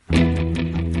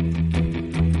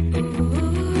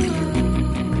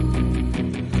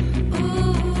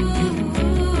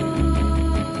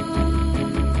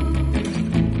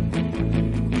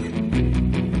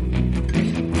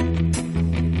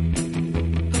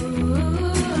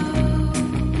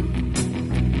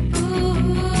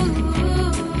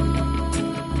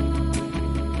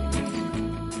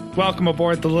Welcome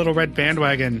aboard the Little Red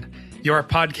Bandwagon, your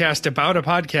podcast about a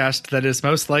podcast that is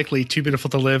most likely too beautiful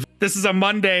to live. This is a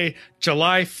Monday,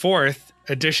 July 4th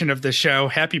edition of the show.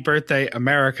 Happy birthday,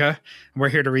 America. We're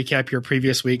here to recap your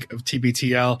previous week of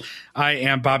TBTL. I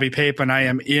am Bobby Pape, and I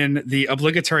am in the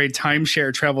obligatory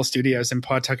timeshare travel studios in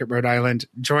Pawtucket, Rhode Island.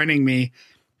 Joining me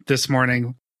this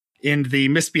morning in the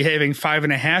misbehaving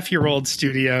 5.5-year-old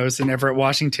studios in Everett,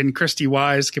 Washington, Christy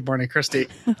Wise. Good morning, Christy.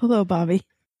 Hello, Bobby.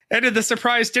 And in the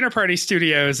surprise dinner party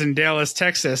studios in Dallas,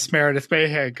 Texas, Meredith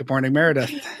Mayhead. Good morning, Meredith.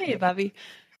 Hey, Bobby.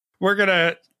 We're going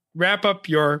to wrap up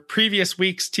your previous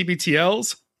week's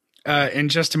TBTLs in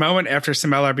just a moment after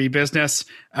some LRB business,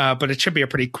 but it should be a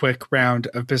pretty quick round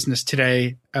of business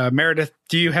today. Meredith,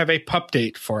 do you have a pup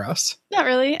date for us? Not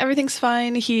really. Everything's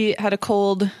fine. He had a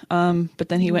cold, but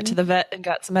then he went to the vet and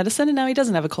got some medicine, and now he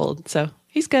doesn't have a cold, so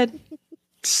he's good.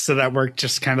 So that worked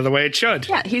just kind of the way it should.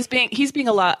 Yeah, he's being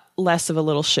a lot less of a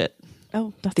little shit.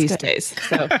 Oh, that's these good. days.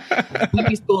 So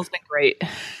puppy school's been great.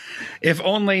 If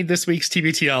only this week's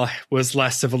TBTL was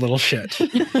less of a little shit.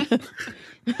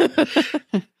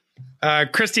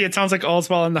 Christy, it sounds like all's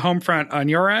well in the home front on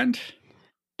your end.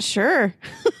 Sure.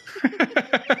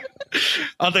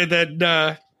 Other than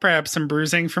perhaps some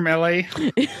bruising from LA.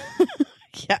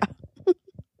 Yeah.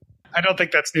 I don't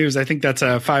think that's news. I think that's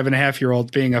a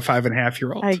 5.5-year-old being a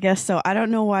 5.5-year-old. I guess so. I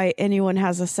don't know why anyone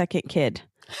has a second kid.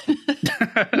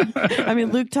 I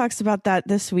mean, Luke talks about that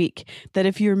this week, that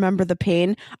if you remember the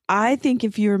pain, I think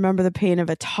if you remember the pain of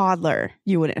a toddler,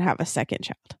 you wouldn't have a second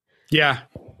child. Yeah.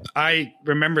 I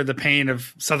remember the pain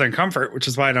of Southern Comfort, which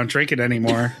is why I don't drink it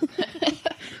anymore.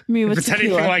 Me with if it's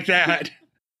tequila. anything like that.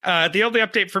 The only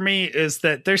update for me is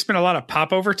that there's been a lot of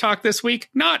popover talk this week,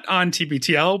 not on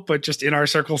TBTL, but just in our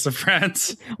circles of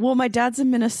friends. Well, my dad's in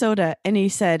Minnesota, and he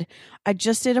said, I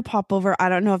just did a popover. I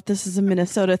don't know if this is a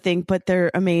Minnesota thing, but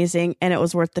they're amazing, and it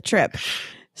was worth the trip.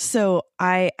 So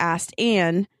I asked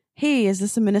Anne, hey, is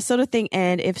this a Minnesota thing?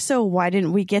 And if so, why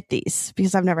didn't we get these?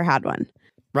 Because I've never had one.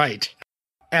 Right.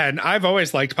 And I've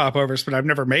always liked popovers, but I've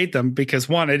never made them because,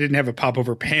 one, I didn't have a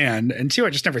popover pan, and two, I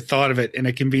just never thought of it in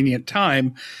a convenient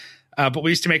time. But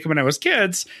we used to make them when I was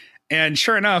kids. And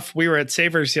sure enough, we were at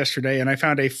Savers yesterday, and I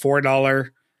found a $4,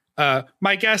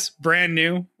 my guess, brand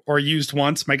new or used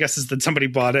once. My guess is that somebody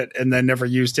bought it and then never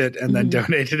used it and then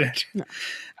donated it. Yeah.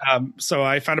 So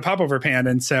I found a popover pan,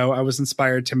 and so I was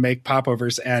inspired to make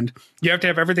popovers. And you have to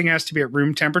have everything has to be at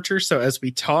room temperature. So as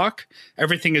we talk,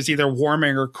 everything is either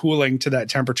warming or cooling to that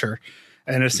temperature.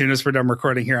 And as soon as we're done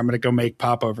recording here, I'm going to go make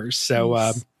popovers.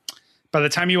 So by the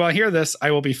time you all hear this,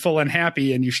 I will be full and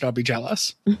happy, and you should all be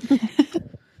jealous.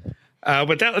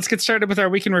 With that, let's get started with our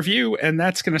week in review, and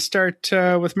that's going to start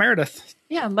with Meredith.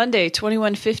 Yeah, Monday,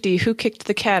 2150. Who kicked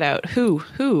the cat out? Who?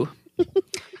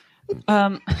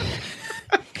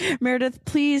 Meredith,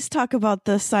 please talk about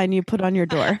the sign you put on your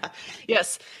door.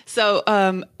 Yes.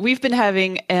 So we've been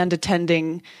having and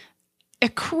attending a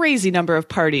crazy number of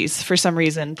parties for some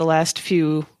reason the last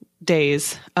few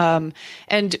days. And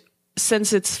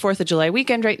since it's 4th of July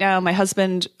weekend right now, my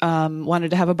husband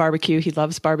wanted to have a barbecue. He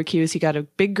loves barbecues. He got a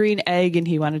big green egg and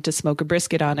he wanted to smoke a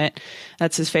brisket on it.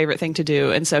 That's his favorite thing to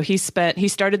do. And so he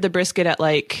started the brisket at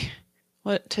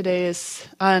today is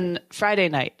on Friday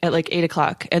night at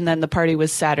 8:00. And then the party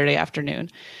was Saturday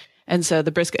afternoon. And so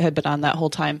the brisket had been on that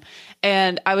whole time.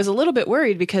 And I was a little bit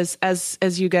worried because as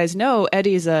you guys know,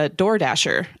 Eddie's a door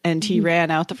dasher, and he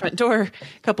ran out the front door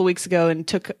a couple weeks ago and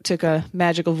took a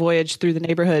magical voyage through the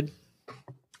neighborhood.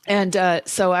 And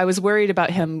so I was worried about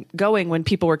him going when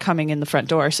people were coming in the front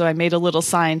door. So I made a little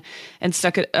sign and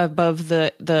stuck it above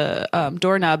the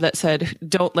doorknob that said,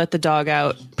 "Don't let the dog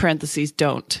out, parentheses,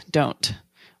 don't,"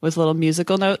 with little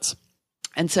musical notes.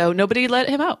 And so nobody let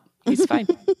him out. He's fine.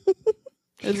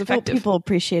 It was effective. People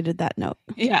appreciated that note.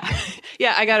 Yeah.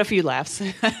 Yeah, I got a few laughs.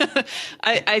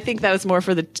 I think that was more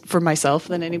for myself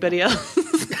than anybody else.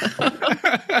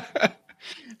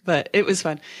 But it was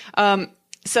fun.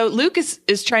 So Luke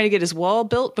is trying to get his wall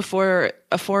built before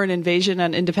a foreign invasion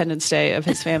on Independence Day of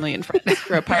his family and friends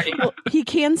for a party. Well, he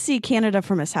can see Canada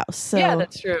from his house. So. Yeah,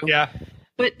 that's true. Yeah.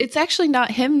 But it's actually not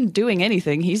him doing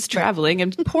anything. He's traveling,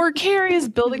 and poor Carrie is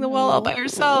building the wall all by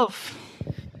herself.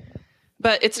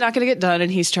 But it's not going to get done,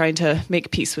 and he's trying to make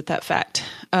peace with that fact.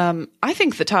 I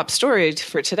think the top story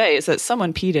for today is that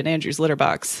someone peed in Andrew's litter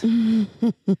box.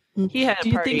 He had a party. Do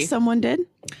you think someone did?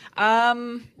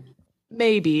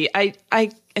 Maybe. I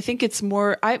think it's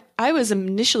more... I was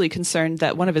initially concerned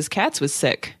that one of his cats was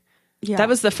sick. Yeah. That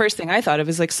was the first thing I thought of,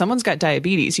 is like, someone's got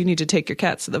diabetes. You need to take your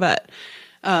cats to the vet.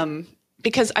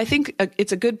 Because I think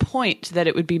it's a good point that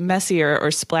it would be messier or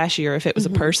splashier if it was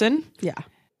a person. Yeah.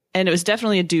 And it was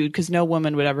definitely a dude, because no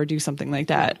woman would ever do something like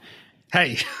that.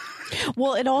 Hey.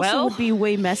 Well, it also would be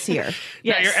way messier. Yes.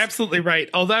 Yeah, you're absolutely right.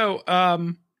 Although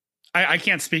I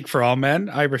can't speak for all men.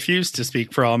 I refuse to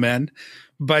speak for all men.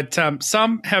 But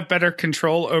some have better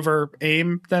control over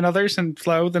aim than others and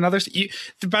flow than others.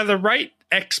 By the right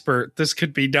expert, this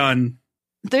could be done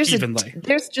evenly.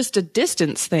 There's just a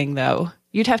distance thing, though.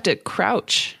 You'd have to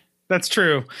crouch. That's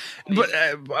true. But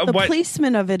The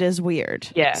placement of it is weird.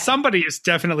 Yeah. Somebody is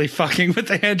definitely fucking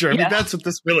with Andrew. I mean, that's what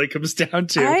this really comes down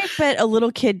to. I bet a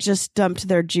little kid just dumped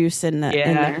their juice in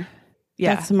there.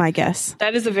 Yeah. That's my guess.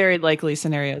 That is a very likely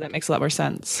scenario. That makes a lot more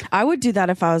sense. I would do that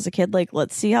if I was a kid. Like,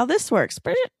 let's see how this works.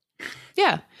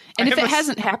 Yeah. And if it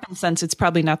hasn't happened since, it's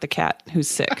probably not the cat who's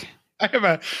sick. I have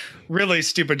a really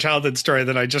stupid childhood story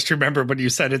that I just remembered when you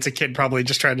said it's a kid probably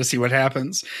just trying to see what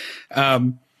happens.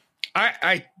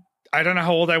 I don't know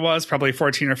how old I was, probably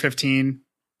 14 or 15.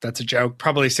 That's a joke.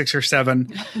 Probably 6 or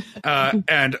 7.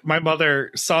 And my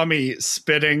mother saw me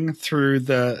spitting through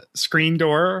the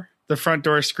front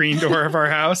door screen door of our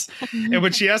house. And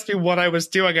when she asked me what I was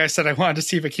doing, I said I wanted to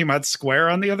see if it came out square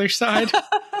on the other side.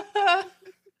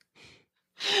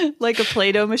 Like a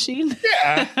Play-Doh machine?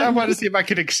 Yeah, I wanted to see if I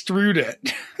could extrude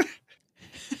it.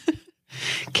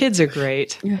 Kids are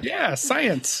great. Yeah,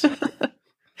 science.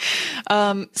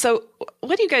 So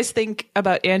what do you guys think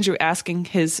about Andrew asking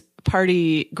his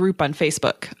party group on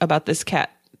Facebook about this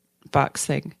cat box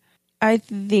thing? I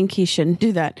think he shouldn't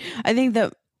do that. I think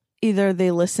that either they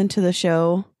listen to the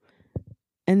show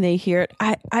and they hear it.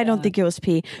 I don't think it was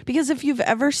pee. Because if you've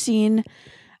ever seen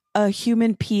a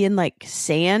human pee in like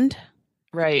sand,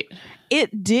 right,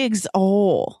 it digs a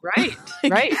hole. Right.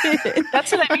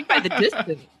 That's what I mean by the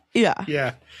distance.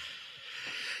 Yeah.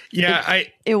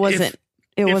 It wasn't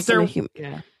a human.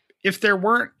 Yeah. If there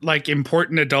weren't like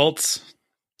important adults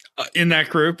in that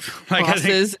group, like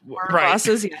bosses,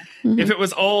 bosses, yeah. If it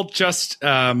was all just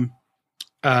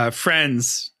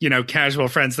friends, casual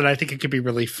friends, then I think it could be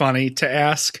really funny to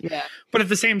ask. Yeah. But at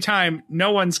the same time,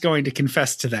 no one's going to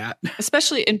confess to that.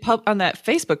 Especially on that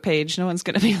Facebook page, no one's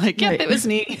going to be like, "Yep, it was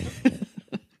me."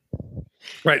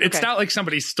 Right. It's not like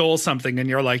somebody stole something and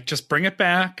you're like, just bring it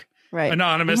back. Right.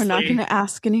 Anonymously. We're not going to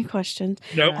ask any questions.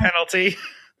 No penalty.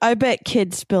 I bet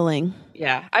kid spilling.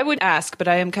 Yeah, I would ask, but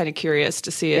I am kind of curious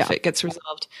to see if it gets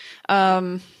resolved.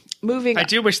 Moving. I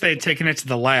do wish they had taken it to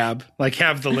the lab, like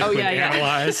have the liquid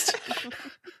analyzed.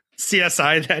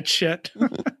 CSI that shit.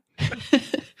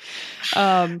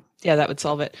 Yeah, that would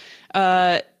solve it.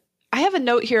 I have a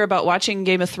note here about watching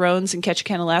Game of Thrones in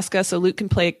Ketchikan, Alaska, so Luke can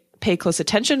pay close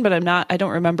attention, but I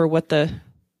don't remember what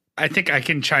I think I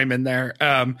can chime in there.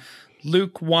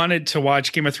 Luke wanted to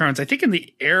watch Game of Thrones, I think in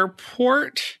the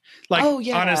airport, on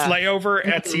his layover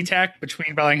at SeaTac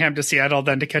between Bellingham to Seattle,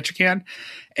 then to Ketchikan.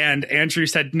 And Andrew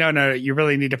said, no, you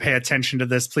really need to pay attention to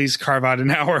this. Please carve out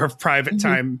an hour of private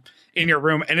time in your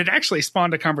room. And it actually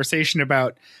spawned a conversation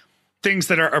about things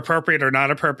that are appropriate or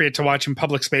not appropriate to watch in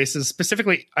public spaces,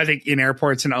 specifically, I think, in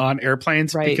airports and on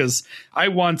airplanes, because I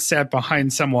once sat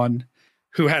behind someone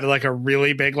who had like a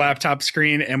really big laptop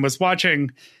screen and was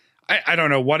watching, I don't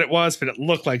know what it was, but it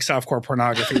looked like softcore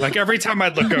pornography. Like every time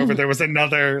I'd look over, there was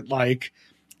another like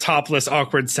topless,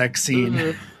 awkward sex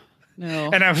scene. No.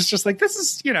 And I was just like, this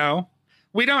is,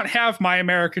 we don't have My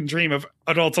American Dream of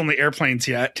adults only airplanes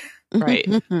yet. Right.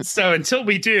 So until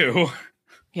we do,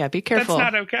 yeah, be careful.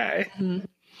 That's not okay.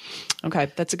 Mm-hmm. Okay,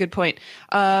 that's a good point.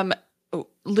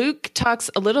 Luke talks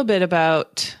a little bit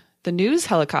about the news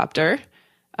helicopter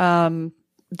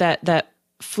that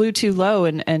flew too low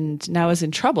and now is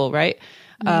in trouble, right?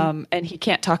 And he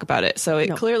can't talk about it. So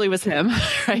it clearly was him,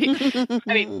 right?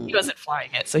 I mean, he wasn't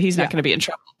flying it, so he's not going to be in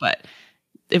trouble, but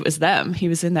it was them. He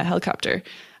was in that helicopter.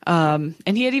 And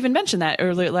he had even mentioned that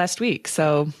earlier last week.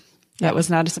 So that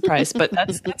was not a surprise, but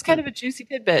that's kind of a juicy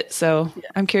tidbit. So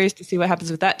I'm curious to see what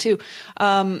happens with that too.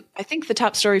 I think the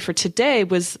top story for today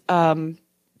was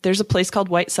there's a place called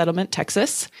White Settlement,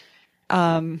 Texas.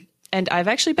 And I've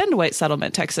actually been to White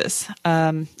Settlement, Texas.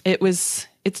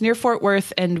 It's near Fort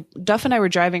Worth, and Duff and I were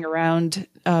driving around,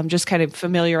 just kind of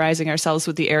familiarizing ourselves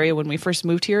with the area when we first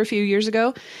moved here a few years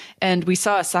ago. And we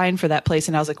saw a sign for that place,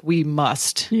 and I was like, we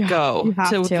must go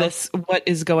to this. What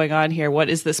is going on here? What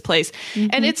is this place?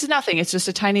 And it's nothing. It's just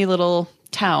a tiny little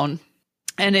town.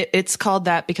 And it's called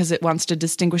that because it wants to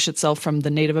distinguish itself from the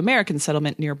Native American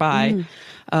settlement nearby.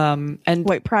 And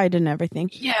white pride and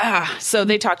everything. Yeah. So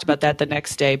they talked about that the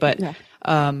next day, but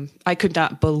I could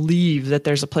not believe that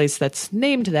there's a place that's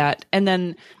named that. And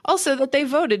then also that they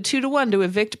voted 2-1 to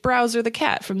evict Browser the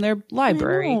cat from their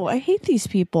library. I hate these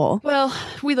people. Well,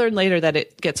 we learned later that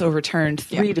it gets overturned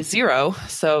 3-0.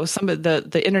 So some of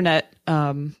the internet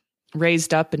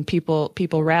raised up and people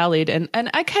rallied. And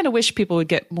I kind of wish people would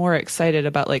get more excited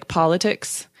about like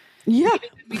politics. Yeah,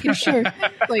 for sure.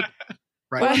 Like,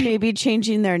 Or maybe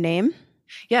changing their name.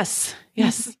 yes,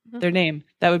 their name.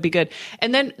 That would be good.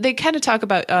 And then they kind of talk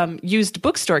about used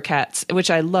bookstore cats,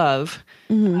 which I love.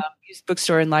 Used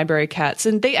bookstore and library cats.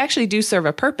 And they actually do serve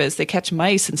a purpose. They catch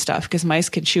mice and stuff because mice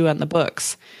can chew on the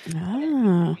books.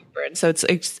 Ah. And so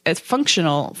it's a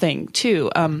functional thing too.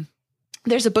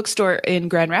 There's a bookstore in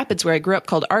Grand Rapids where I grew up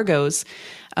called Argos.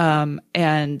 And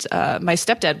my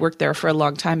stepdad worked there for a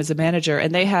long time as a manager,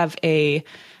 and they have a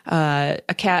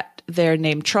cat there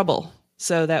named Trouble.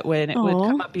 So that when it would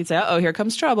come up, you'd say, "Oh, here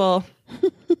comes Trouble."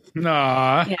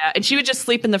 Nah. Yeah, and she would just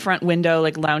sleep in the front window,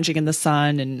 like lounging in the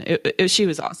sun, and she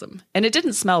was awesome. And it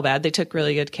didn't smell bad. They took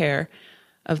really good care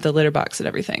of the litter box and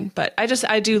everything. But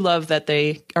I do love that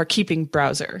they are keeping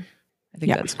Browser. I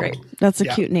think that's great. That's a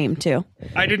cute name too.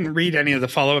 I didn't read any of the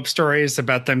follow-up stories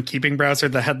about them keeping Browser.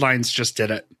 The headlines just did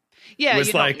it. Yeah, It was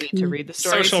you don't like need to read the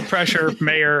stories. social pressure,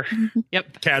 mayor,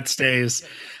 Yep. cat stays.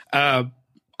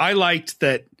 I liked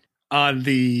that on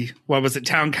the, what was it,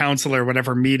 town council or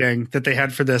whatever meeting that they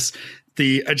had for this,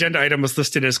 the agenda item was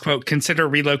listed as, quote, consider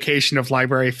relocation of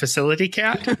library facility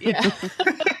cat. Yeah.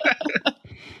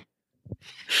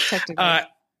 Technically.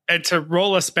 And to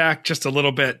roll us back just a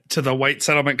little bit to the white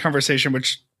settlement conversation,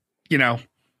 which, you know,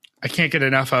 I can't get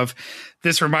enough of.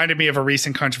 This reminded me of a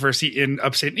recent controversy in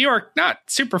upstate New York, not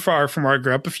super far from where I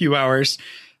grew up, a few hours.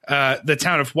 The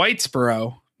town of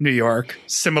Whitesboro, New York,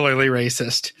 similarly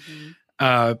racist,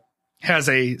 has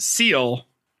a seal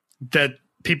that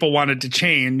people wanted to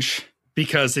change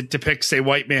because it depicts a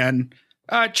white man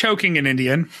choking an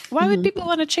Indian. Why would people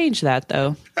want to change that,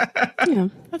 though? Yeah.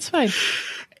 That's fine.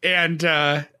 And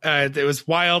it was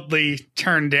wildly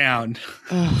turned down.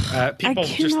 I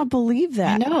cannot believe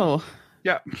that. No.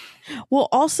 Yeah. Well,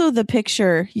 also the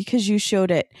picture, because you showed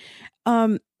it,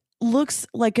 looks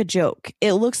like a joke.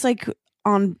 It looks like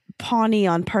on Pawnee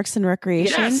on Parks and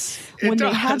Recreation when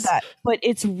they had that, but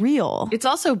it's real. It's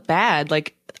also bad.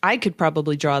 Like, I could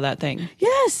probably draw that thing.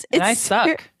 Yes. And I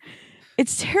suck.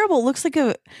 It's terrible. It looks like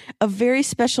a very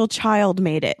special child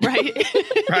made it. Right.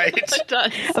 Right. It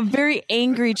does. A very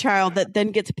angry child that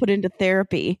then gets put into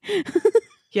therapy.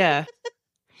 Yeah.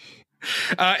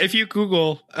 If you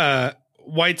Google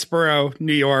Whitesboro,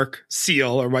 New York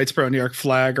seal or Whitesboro, New York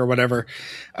flag or whatever,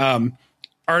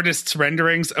 artists'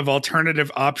 renderings of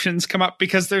alternative options come up,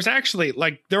 because there's actually,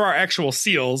 like, there are actual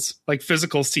seals, like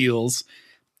physical seals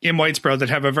in Whitesboro that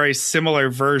have a very similar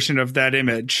version of that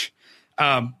image.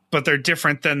 But they're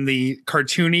different than the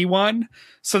cartoony one.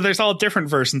 So there's all different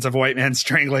versions of white man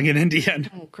strangling an Indian.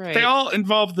 Oh, great. They all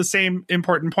involve the same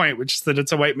important point, which is that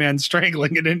it's a white man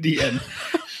strangling an Indian.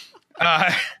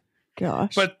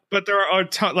 Gosh. But there are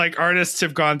like artists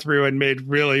have gone through and made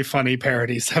really funny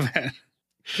parodies of it.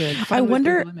 Good. I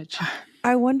wonder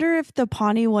if the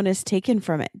Pawnee one is taken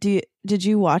from it. Did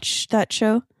you watch that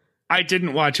show? I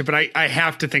didn't watch it, but I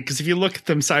have to think, because if you look at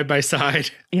them side by side,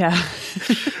 Yeah.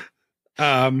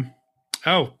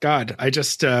 oh God, I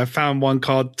just found one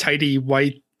called Tidy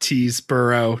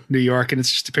Whitesboro, New York, and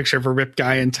it's just a picture of a ripped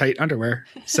guy in tight underwear.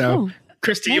 So,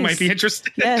 Christy, you might be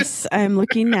interested. Yes, I'm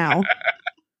looking now.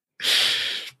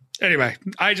 Anyway,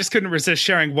 I just couldn't resist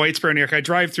sharing Whitesboro, New York. I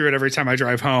drive through it every time I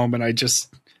drive home, and I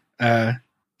just, I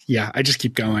just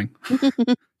keep going.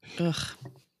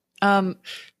 Ugh.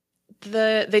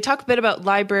 They talk a bit about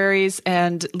libraries,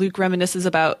 and Luke reminisces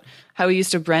about how he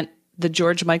used to rent the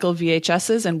George Michael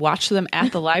VHSs and watch them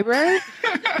at the library.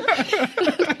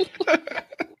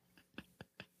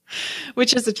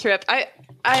 Which is a trip.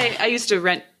 I used to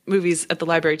rent movies at the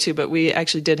library too, but we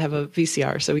actually did have a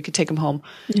VCR, so we could take them home.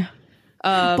 Yeah.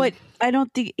 But I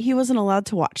don't think he wasn't allowed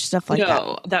to watch stuff like that.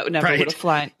 No, that would never Right. would have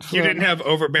flown. You didn't have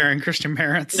overbearing Christian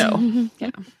parents. No.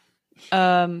 Yeah.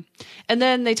 And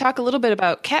then they talk a little bit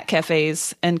about cat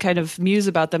cafes and kind of muse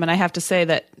about them. And I have to say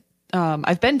that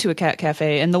I've been to a cat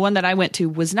cafe, and the one that I went to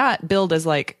was not billed as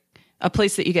like a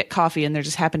place that you get coffee and there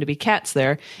just happen to be cats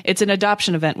there. It's an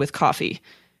adoption event with coffee.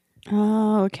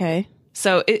 Oh, okay.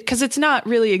 So because it's not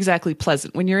really exactly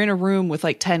pleasant when you're in a room with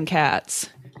like 10 cats.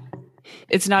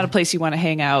 It's not a place you want to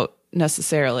hang out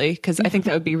necessarily, because I think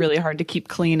that would be really hard to keep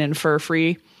clean and fur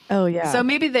free. Oh, yeah. So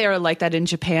maybe they are like that in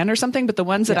Japan or something, but the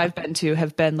ones that I've been to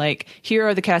have been like, here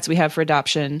are the cats we have for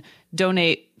adoption.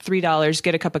 Donate $3,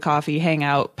 get a cup of coffee, hang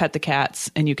out, pet the cats,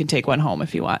 and you can take one home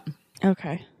if you want.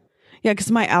 Okay. Yeah,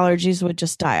 because my allergies would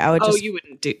just die. I would just, you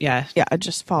wouldn't do, yeah. yeah, I'd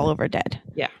just fall over dead.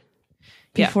 Yeah.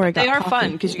 Before I got they are coffee.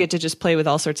 fun because you get to just play with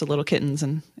all sorts of little kittens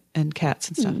and cats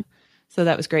and stuff. So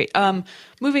that was great.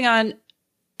 Moving on,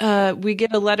 we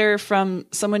get a letter from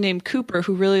someone named Cooper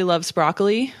who really loves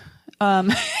broccoli.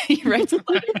 He writes a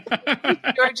letter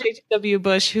to George H.W.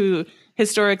 Bush, who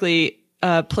historically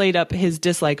played up his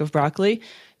dislike of broccoli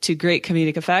to great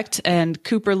comedic effect. And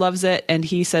Cooper loves it, and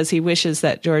he says he wishes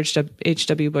that George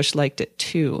H.W. Bush liked it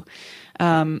too.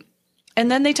 And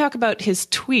then they talk about his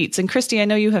tweets. And Christy, I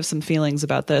know you have some feelings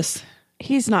about this.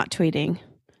 He's not tweeting.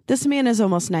 This man is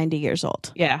almost 90 years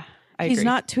old. Yeah, He's agree.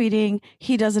 not tweeting.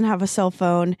 He doesn't have a cell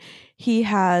phone. He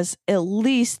has at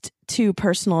least 2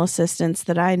 personal assistants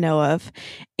that I know of.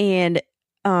 And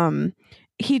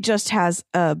he just has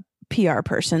a PR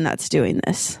person that's doing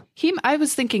this. I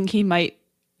was thinking he might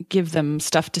give them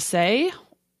stuff to say.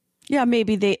 Yeah,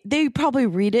 maybe they probably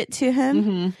read it to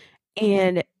him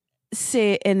and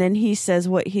say, and then he says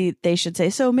what they should say.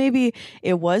 So maybe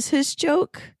it was his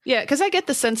joke. Yeah, because I get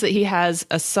the sense that he has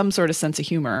some sort of sense of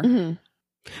humor.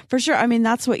 For sure. I mean,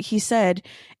 that's what he said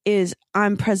is,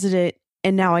 I'm president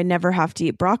and now I never have to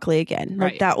eat broccoli again.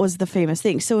 Like, Right. that was the famous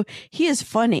thing. So he is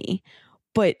funny,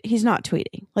 but he's not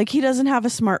tweeting. Like, he doesn't have a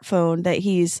smartphone that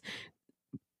he's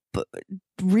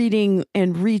reading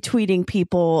and retweeting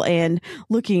people and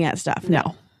looking at stuff.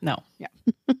 No. Yeah.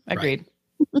 Agreed.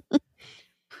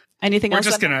 Anything We're else?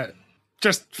 just going to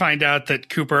just find out that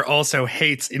Cooper also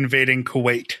hates invading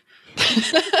Kuwait.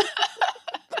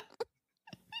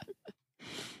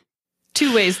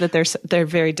 2 ways that they're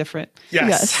very different.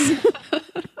 Yes.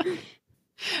 All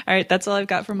right, that's all I've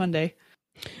got for Monday.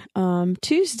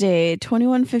 Tuesday,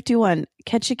 2151.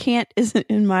 Catch a can't isn't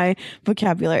in my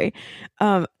vocabulary.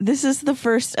 This is the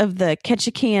first of the catch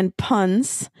a can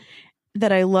puns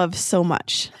that I love so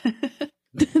much.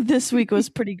 This week was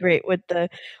pretty great with the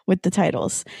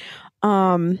titles.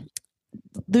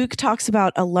 Luke talks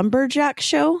about a lumberjack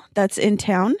show that's in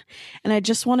town, and I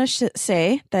just want to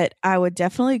say that I would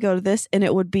definitely go to this, and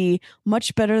it would be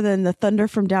much better than the Thunder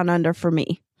from Down Under for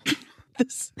me.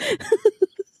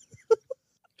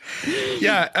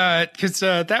 Yeah, because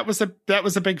that was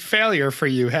a big failure for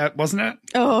you, wasn't it?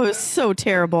 Oh, it was so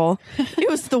terrible. It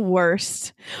was the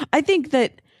worst. I think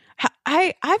that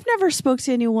I've never spoke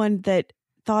to anyone that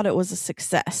thought it was a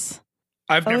success.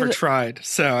 I've never tried,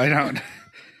 so I don't.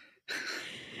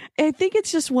 I think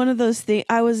it's just one of those things.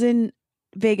 I was in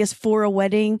Vegas for a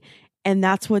wedding, and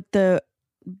that's what the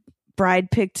bride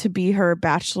picked to be her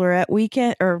bachelorette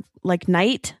weekend or like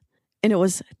night, and it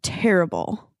was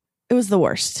terrible. It was the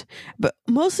worst, but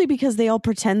mostly because they all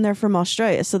pretend they're from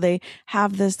Australia. So they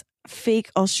have this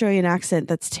fake Australian accent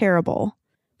that's terrible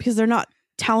because they're not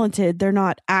talented. They're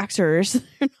not actors.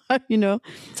 They're not,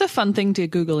 It's a fun thing to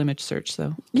Google image search,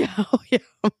 though. Yeah. Oh, yeah.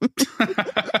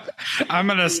 I'm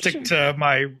going to stick to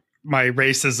my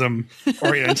racism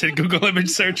oriented Google image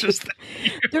searches.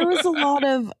 There was a lot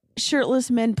of shirtless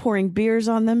men pouring beers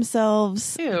on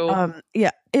themselves. Ew.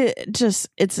 Yeah. Just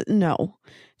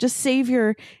save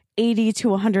your $80 to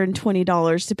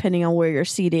 $120 depending on where you're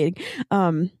seated,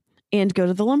 and go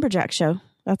to the lumberjack show.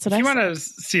 That's what If I you said. want to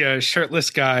see a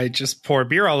shirtless guy just pour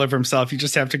beer all over himself, you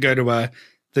just have to go to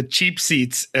the cheap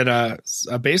seats at a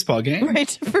baseball game.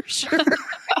 Right, for sure.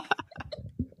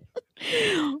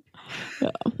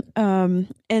 And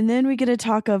then we get a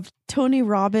talk of Tony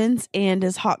Robbins and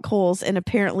his hot coals, and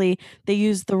apparently they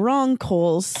used the wrong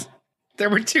coals. They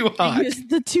were too hot. They used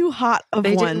the too hot of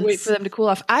They ones. didn't wait for them to cool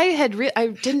off. I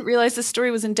didn't realize this story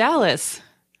was in Dallas.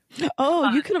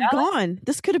 Oh, you could have gone.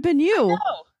 This could have been you.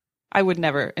 I would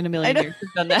never in a million years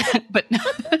have done that. But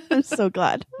I'm so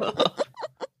glad.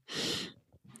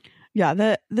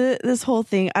 Yeah, this whole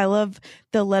thing. I love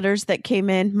the letters that came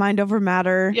in. Mind over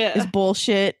matter is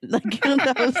bullshit. Like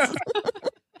that was,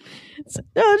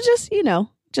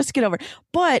 just get over it.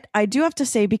 But I do have to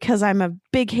say, because I'm a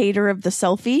big hater of the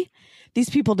selfie, these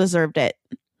people deserved it.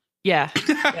 yeah.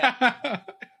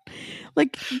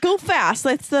 Like, go fast.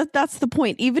 That's the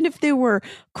point. Even if they were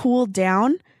cooled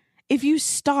down, if you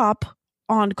stop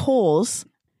on Kohl's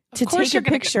to take a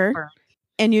picture,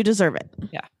 and you deserve it.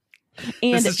 Yeah.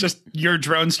 And this is just your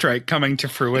drone strike coming to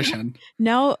fruition.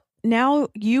 Now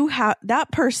you have that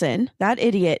person, that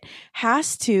idiot,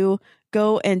 has to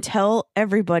go and tell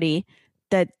everybody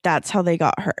that that's how they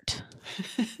got hurt.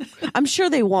 I'm sure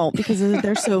they won't, because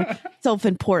they're so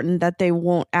self-important that they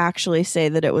won't actually say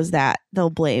that it was that. They'll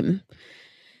blame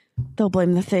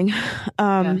the thing.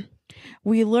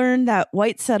 We learned that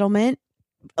White Settlement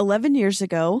 11 years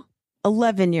ago,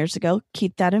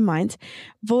 keep that in mind,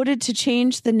 voted to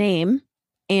change the name,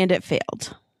 and it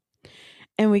failed.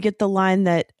 And we get the line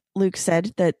that Luke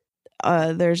said that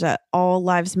there's a All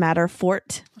Lives Matter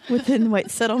fort within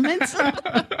White Settlement.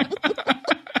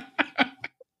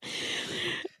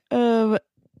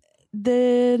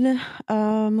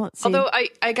 Let's see. Although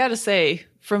I gotta say,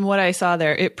 from what I saw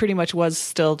there, it pretty much was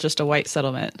still just a white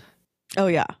settlement. Oh,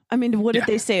 yeah. I mean, what did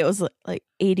they say? It was like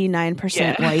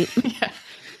 89% white.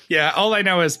 Yeah. All I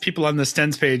know is people on the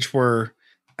Stens page were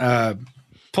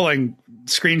pulling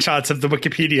screenshots of the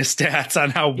Wikipedia stats on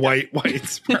how white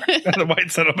the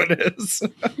white settlement is.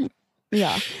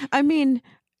 Yeah. I mean,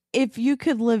 if you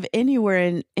could live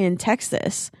anywhere in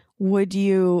Texas, would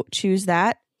you choose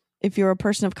that if you're a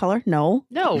person of color? No.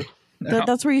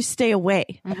 That's where you stay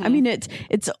away. I mean,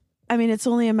 it's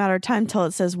only a matter of time till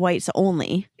it says whites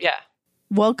only. Yeah.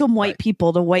 Welcome white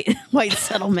people to white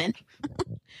settlement.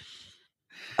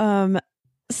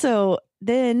 So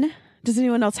then, does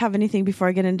anyone else have anything before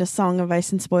I get into Song of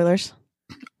Ice and spoilers?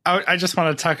 I just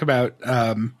want to talk about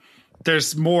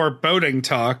there's more boating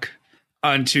talk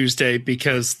on Tuesday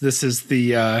because this is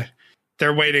they're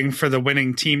waiting for the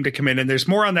winning team to come in, and there's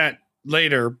more on that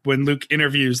later when Luke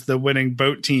interviews the winning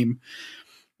boat team.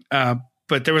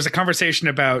 But there was a conversation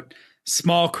about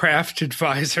Small Craft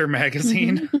Advisor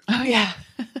magazine. Oh yeah.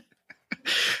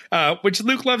 Which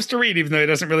Luke loves to read, even though he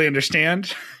doesn't really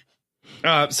understand.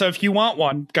 So if you want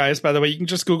one, guys, by the way, you can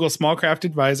just Google Small Craft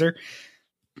Advisor.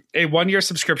 A 1-year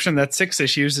subscription that's 6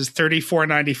 issues is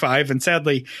 $34.95, and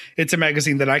sadly, it's a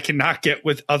magazine that I cannot get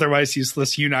with otherwise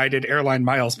useless United Airline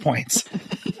miles points.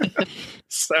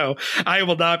 So I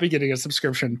will not be getting a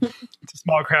subscription to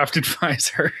Small Craft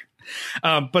Advisor.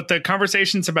 But the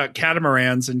conversations about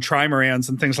catamarans and trimarans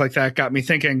and things like that got me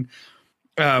thinking.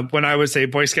 When I was a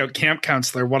Boy Scout camp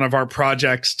counselor, one of our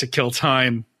projects to kill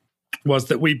time was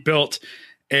that we built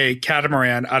a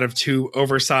catamaran out of 2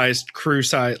 oversized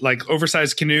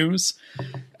oversized canoes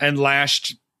and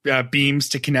lashed beams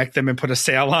to connect them and put a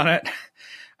sail on it.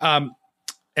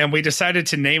 And we decided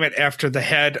to name it after the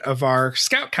head of our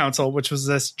scout council, which was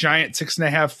this giant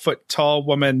 6.5 foot tall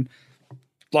woman,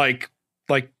 like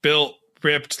built,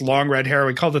 ripped, long red hair.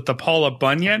 We called it the Paula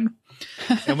Bunyan.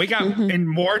 And we got in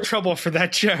more trouble for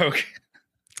that joke.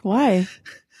 Why?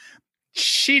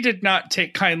 She did not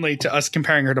take kindly to us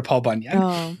comparing her to Paul Bunyan.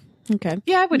 Oh, okay.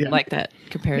 Yeah, I wouldn't like that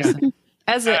comparison. Yeah.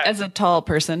 As a tall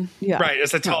person. Yeah. Right,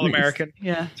 as a tall American.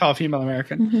 Yeah. Tall female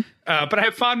American. But I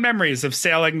have fond memories of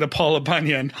sailing the Paula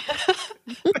Bunyan.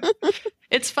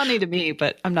 It's funny to me,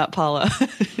 but I'm not Paula.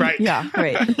 Right. Yeah,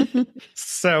 right.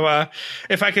 So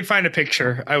if I could find a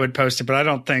picture, I would post it, but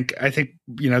I think,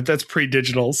 that's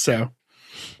pre-digital. So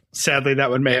sadly, that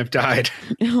one may have died.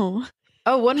 Oh,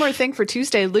 one more thing for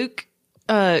Tuesday. Luke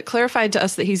clarified to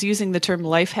us that he's using the term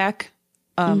life hack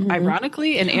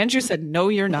ironically, and Andrew said, no,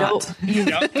 you're not.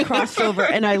 Nope. You crossed over.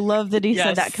 And I love that he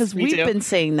said that because we've been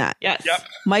saying that. Yes. Yep.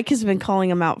 Mike has been calling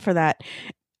him out for that.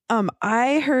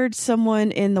 I heard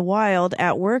someone in the wild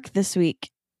at work this week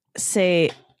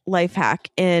say life hack,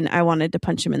 and I wanted to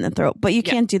punch him in the throat, but you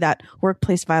can't do that.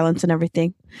 Workplace violence and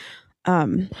everything.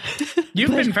 You've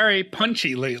been very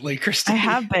punchy lately, Christine. I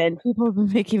have been. People have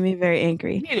been making me very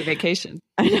angry. You need a vacation.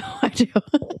 I know, I do.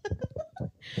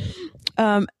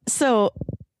 So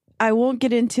I won't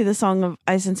get into the Song of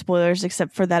Ice and spoilers,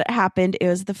 except for that it happened. It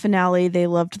was the finale. They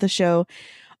loved the show.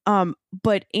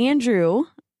 But Andrew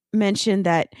mentioned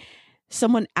that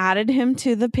someone added him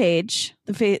to the page.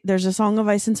 There's a Song of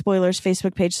Ice and spoilers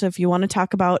Facebook page. So if you want to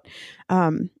talk about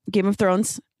Game of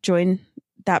Thrones, join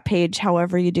that page,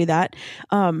 however you do that.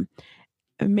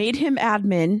 Made him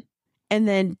admin and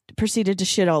then proceeded to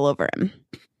shit all over him.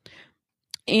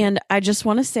 And I just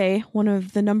want to say one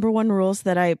of the number one rules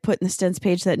that I put in the Stens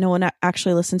page that no one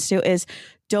actually listens to is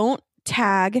don't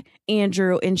tag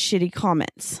Andrew in shitty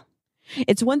comments.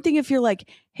 It's one thing if you're like,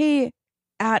 hey,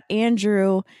 at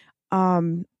Andrew,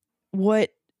 what,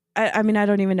 I mean, I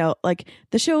don't even know, like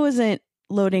the show isn't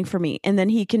loading for me, and then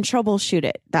he can troubleshoot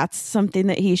it. That's something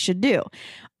that he should do.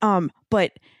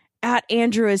 But at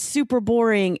Andrew is super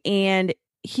boring, and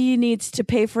he needs to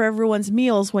pay for everyone's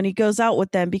meals when he goes out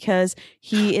with them because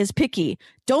he is picky.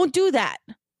 Don't do that.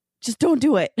 Just don't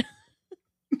do it.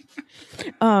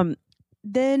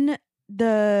 Then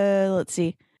let's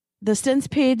see. The Stens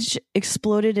page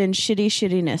exploded in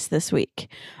shittiness this week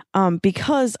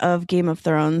because of Game of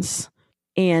Thrones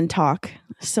and talk.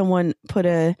 Someone put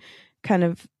a kind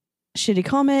of shitty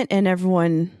comment and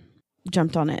everyone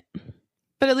jumped on it.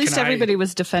 But at least everybody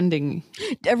was defending.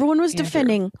 Everyone was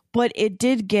defending, but it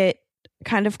did get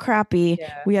kind of crappy.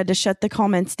 Yeah. We had to shut the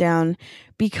comments down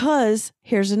because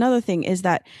here's another thing is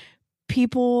that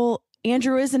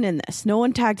Andrew isn't in this. No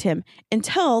one tagged him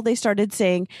until they started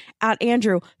saying at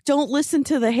Andrew, don't listen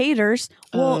to the haters.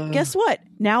 Well, guess what?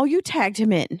 Now you tagged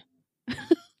him in.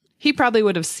 He probably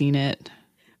would have seen it.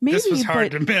 Maybe, this was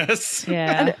hard to miss.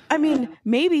 Yeah. I mean,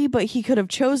 maybe, but he could have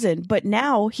chosen. But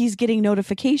now he's getting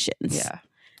notifications. Yeah.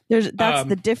 That's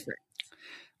the difference.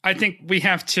 I think we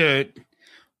have to.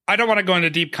 I don't want to go into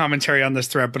deep commentary on this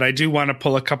thread, but I do want to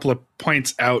pull a couple of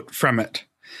points out from it.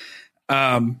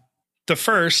 The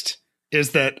first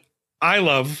is that I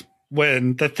love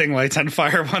when the thing lights on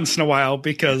fire once in a while,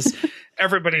 because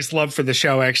everybody's love for the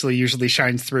show actually usually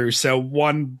shines through. So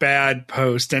one bad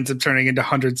post ends up turning into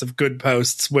hundreds of good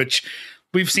posts, which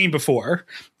we've seen before.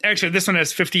 Actually, this one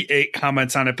has 58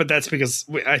 comments on it, but that's because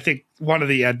I think one of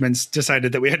the admins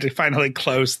decided that we had to finally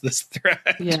close this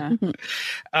thread. Yeah.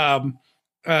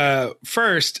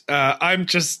 First, I'm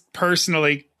just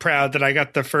personally proud that I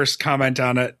got the first comment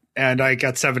on it and I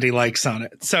got 70 likes on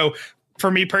it. So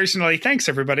for me personally, thanks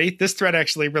everybody. This thread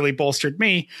actually really bolstered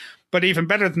me. But even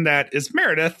better than that is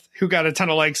Meredith, who got a ton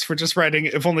of likes for just writing,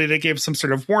 if only they gave some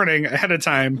sort of warning ahead of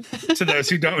time to those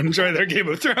who don't enjoy their Game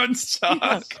of Thrones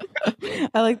talk. Yeah.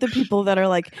 I like the people that are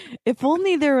like, if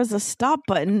only there was a stop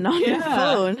button on your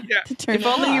phone to turn If it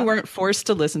only off. you weren't forced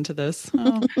to listen to this.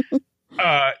 Oh.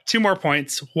 2 more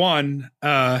points. One,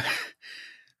 one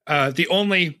of the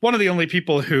only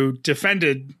people who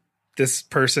defended this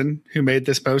person who made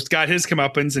this post got his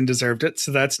comeuppance and deserved it.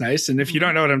 So that's nice. And if you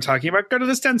don't know what I'm talking about, go to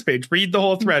the Stens page, read the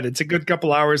whole thread. It's a good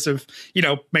couple hours of,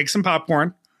 make some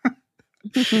popcorn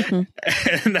and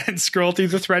then scroll through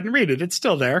the thread and read it. It's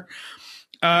still there.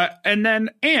 And then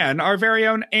Anne, our very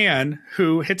own Anne,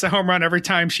 who hits a home run every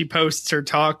time she posts or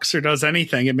talks or does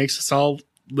anything. It makes us all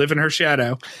live in her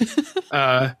shadow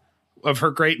of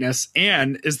her greatness.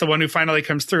 Anne is the one who finally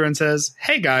comes through and says,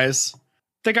 hey guys,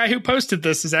 the guy who posted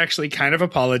this is actually kind of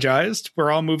apologized. We're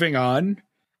all moving on.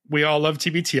 We all love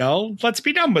TBTL. Let's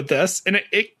be done with this. And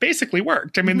it basically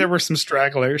worked. I mean, there were some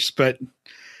stragglers, but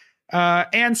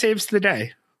Anne saves the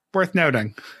day. Worth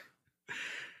noting.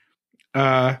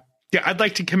 I'd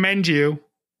like to commend you,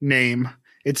 Name.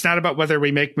 It's not about whether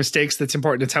we make mistakes that's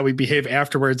important. It's how we behave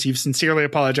afterwards. You've sincerely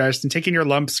apologized and taken your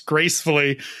lumps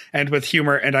gracefully and with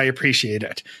humor, and I appreciate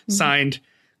it. Signed,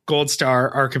 Gold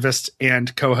Star archivist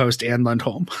and co-host Anne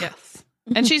Lundholm. Yes.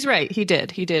 And she's right. He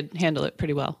did handle it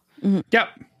pretty well. Yep.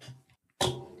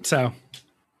 So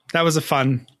that was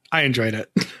I enjoyed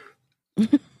it.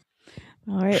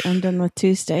 All right, I'm done with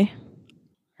Tuesday.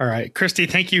 All right. Christy,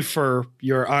 thank you for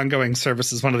your ongoing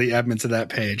service as one of the admins of that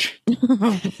page.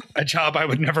 A job I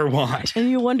would never want. And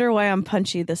you wonder why I'm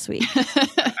punchy this week.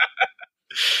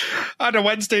 On a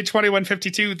Wednesday,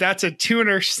 21:52, that's a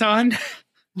tuner, son.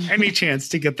 Any chance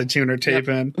to get the tuner tape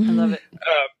in. I love it.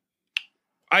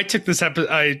 I took this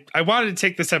I wanted to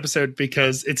take this episode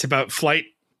because it's about flight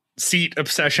seat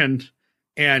obsession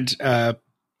and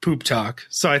poop talk.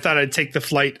 So I thought I'd take the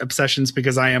flight obsessions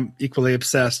because I am equally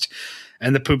obsessed,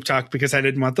 and the poop talk because I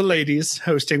didn't want the ladies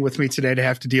hosting with me today to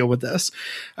have to deal with this.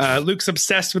 Luke's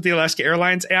obsessed with the Alaska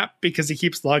Airlines app because he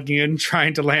keeps logging in,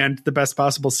 trying to land the best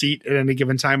possible seat at any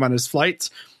given time on his flights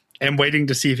and waiting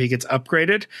to see if he gets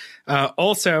upgraded.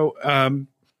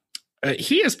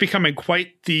 He is becoming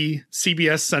quite the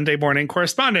CBS Sunday morning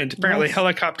correspondent. Apparently,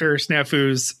 helicopter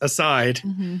snafus aside,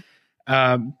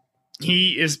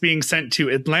 he is being sent to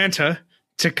Atlanta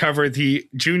to cover the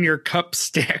Junior Cup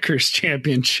Stackers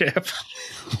Championship.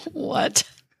 What?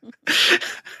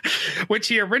 Which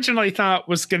he originally thought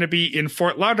was going to be in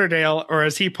Fort Lauderdale, or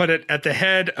as he put it, at the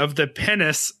head of the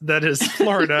penis that is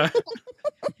Florida.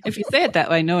 If you say it that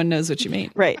way, no one knows what you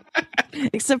mean. Right.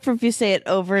 Except for if you say it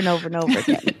over and over and over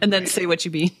again. And then say what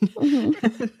you mean.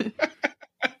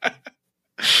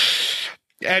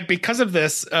 And because of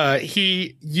this,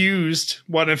 he used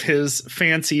one of his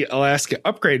fancy Alaska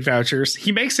upgrade vouchers.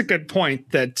 He makes a good point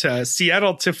that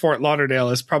Seattle to Fort Lauderdale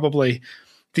is probably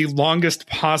the longest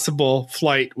possible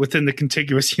flight within the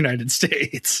contiguous United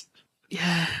States.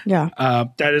 Yeah.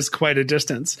 That is quite a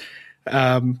distance.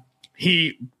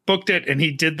 He booked it and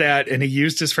he did that, and he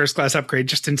used his first class upgrade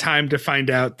just in time to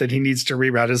find out that he needs to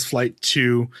reroute his flight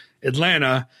to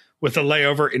Atlanta with a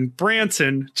layover in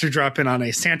Branson to drop in on a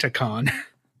SantaCon.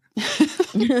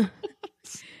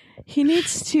 He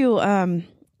needs to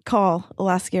call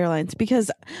Alaska Airlines because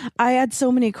I had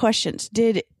so many questions.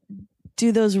 Do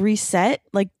those reset?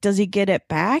 Like, does he get it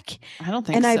back? I don't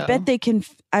think and so.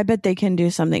 I bet they can do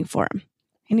something for him.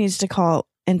 He needs to call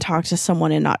and talk to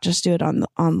someone and not just do it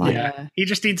online. Yeah. He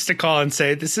just needs to call and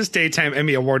say, this is daytime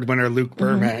Emmy Award winner Luke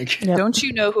Burbank. Yep. Don't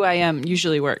you know who I am?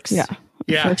 Usually works. Yeah.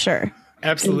 For sure.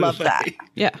 Absolutely. Love that.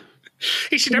 Yeah.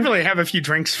 He should definitely have a few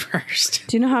drinks first.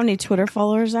 Do you know how many Twitter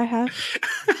followers I have?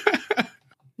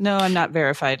 No, I'm not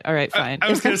verified. All right, fine. I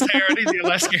was going to say, already the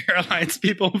Alaska Airlines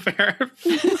people verified.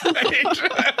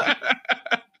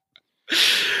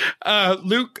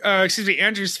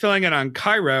 Andrew's filling in on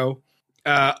Cairo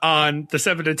on the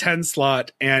 7 to 10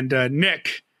 slot, and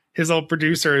Nick, his old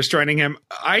producer, is joining him.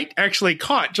 I actually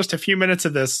caught just a few minutes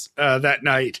of this that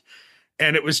night,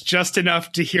 And it was just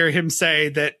enough to hear him say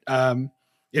that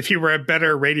if he were a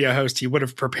better radio host, he would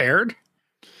have prepared.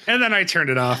 And then I turned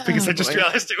it off because I just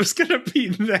realized it was going to be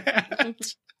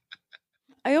that.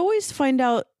 I always find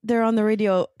out they're on the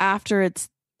radio after it's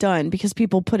done because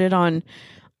people put it on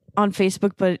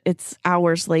Facebook, but it's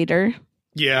hours later.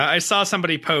 Yeah, I saw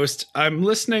somebody post, I'm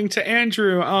listening to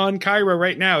Andrew on Cairo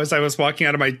right now as I was walking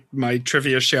out of my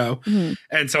trivia show. Mm-hmm.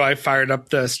 And so I fired up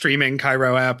the streaming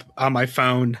Cairo app on my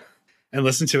phone and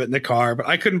listened to it in the car. But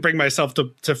I couldn't bring myself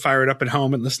to fire it up at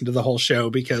home and listen to the whole show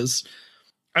because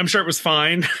I'm sure it was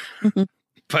fine. Mm-hmm.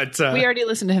 But we already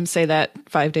listened to him say that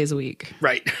 5 days a week.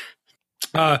 Right.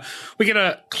 We get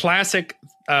a classic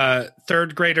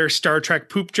third grader Star Trek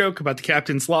poop joke about the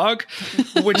captain's log,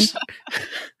 which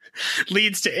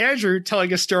leads to Andrew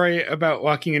telling a story about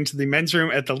walking into the men's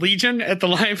room at the Legion at the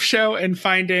live show and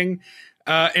finding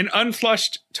an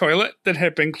unflushed toilet that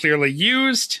had been clearly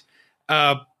used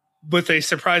with a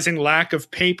surprising lack of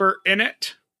paper in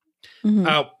it,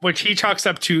 which he chalks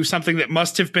up to something that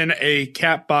must have been a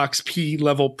Catbox P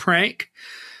level prank.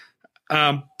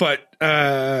 But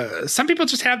some people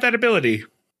just have that ability.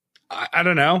 I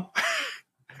don't know.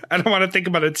 I don't want to think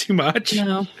about it too much.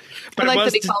 No. But I like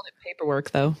that he called it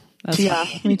paperwork, though. Yeah,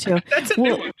 me too. That's a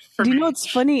new one for do you me. know what's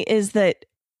funny is that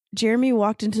Jeremy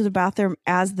walked into the bathroom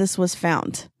as this was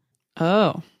found.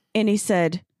 Oh. And he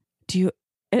said,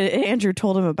 Andrew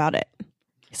told him about it.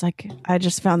 He's like, I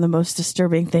just found the most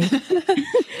disturbing thing.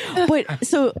 But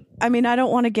so, I mean, I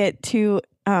don't want to get too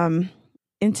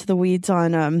into the weeds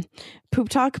on poop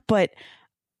talk, but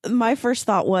my first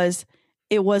thought was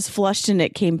it was flushed and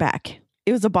it came back.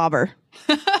 It was a bobber.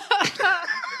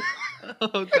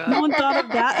 Oh, God. No one thought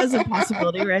of that as a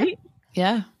possibility, right?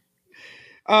 Yeah.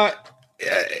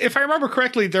 If I remember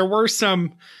correctly, there were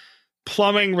some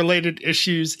plumbing related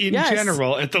issues in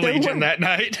general at the Legion that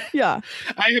night. Yeah.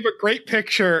 I have a great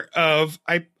picture of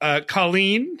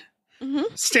Colleen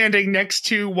standing next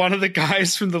to one of the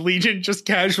guys from the Legion just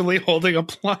casually holding a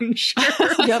plunger.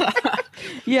 Yep.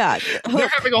 Yeah. They're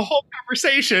having a whole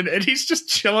conversation and he's just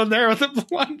chilling there with a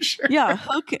plunger. Yeah.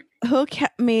 Hook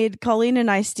made Colleen and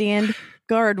I stand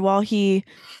guard while he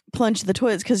plunged the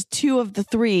toilets because 2 of the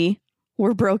 3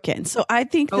 were broken. So I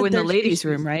think in the ladies'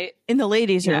 room, right? In the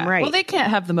ladies' room, right. Well, they can't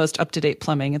have the most up-to-date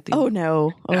plumbing at the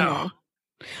no.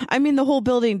 I mean, the whole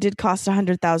building did cost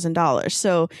 $100,000,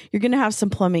 so you're going to have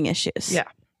some plumbing issues. Yeah.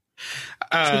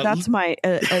 So that's my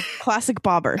a classic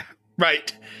bobber.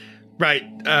 Right.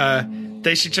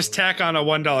 They should just tack on a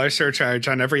 $1 surcharge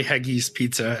on every Heggie's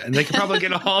pizza, and they can probably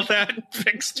get all that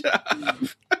fixed up.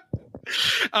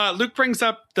 Luke brings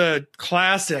up the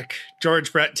classic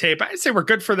George Brett tape. I'd say we're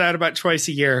good for that about twice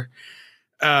a year.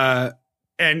 And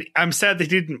I'm sad they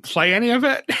didn't play any of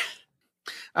it.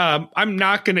 I'm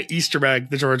not going to Easter egg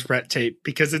the George Brett tape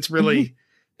because it's really,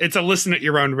 it's a listen at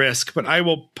your own risk, but I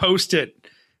will post it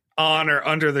on or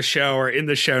under the show or in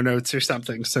the show notes or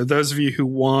something. So those of you who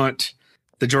want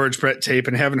the George Brett tape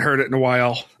and haven't heard it in a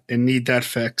while and need that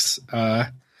fix,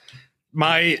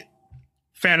 my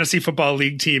fantasy football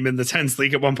league team in the 10s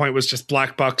league at one point was just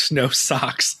black bucks, no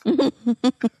socks.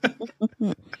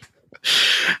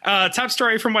 Top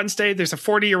story from Wednesday. There's a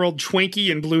 40-year-old Twinkie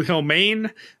in Blue Hill,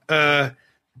 Maine.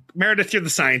 Meredith, you're the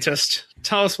scientist.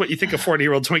 Tell us what you think a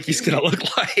 40-year-old Twinkie's going to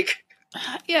look like.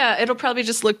 Yeah, it'll probably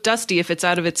just look dusty if it's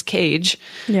out of its cage.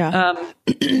 Yeah.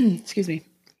 Excuse me.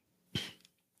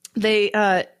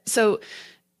 So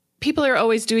people are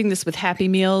always doing this with Happy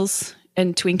Meals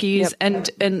and Twinkies. Yep.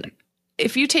 And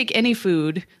if you take any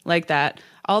food like that,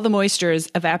 all the moisture is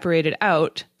evaporated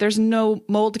out. There's no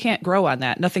mold can't grow on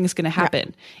that. Nothing's going to happen.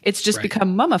 Yeah. It's just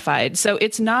become mummified. So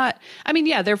it's not, I mean,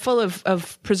 yeah, they're full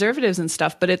of preservatives and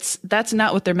stuff, but that's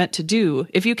not what they're meant to do.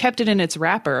 If you kept it in its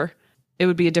wrapper, it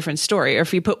would be a different story. Or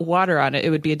if you put water on it, it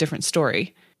would be a different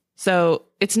story. So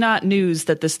it's not news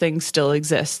that this thing still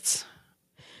exists.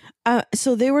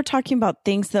 So they were talking about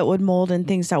things that would mold and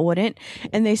things that wouldn't.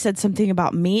 And they said something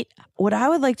about meat. What I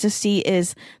would like to see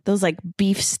is those like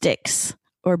beef sticks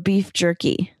or beef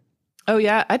jerky. Oh,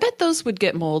 yeah. I bet those would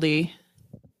get moldy.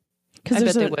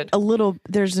 Because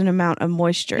there's an amount of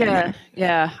moisture in there.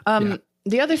 Yeah.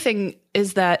 The other thing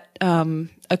is that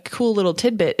a cool little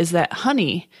tidbit is that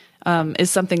honey is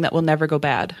something that will never go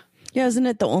bad. Yeah, isn't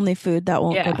it the only food that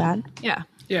won't go bad? Yeah.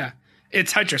 Yeah.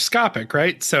 It's hydroscopic,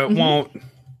 right? So it won't.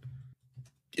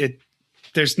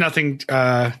 There's nothing.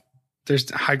 There's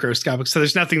hygroscopic, so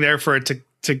there's nothing there for it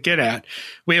to get at.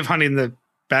 We have honey in the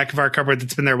back of our cupboard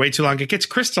that's been there way too long. It gets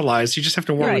crystallized. You just have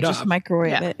to warm it up. Just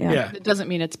microwave it. Yeah. It doesn't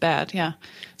mean it's bad. Yeah.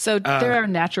 So there are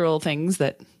natural things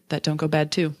that don't go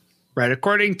bad too. Right.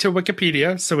 According to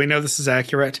Wikipedia, so we know this is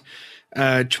accurate,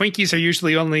 Twinkies are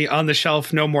usually only on the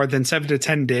shelf no more than 7 to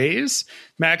 10 days.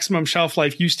 Maximum shelf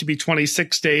life used to be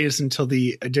 26 days until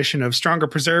the addition of stronger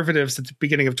preservatives at the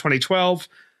beginning of 2012,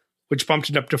 which bumped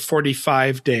it up to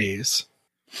 45 days.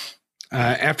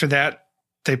 After that,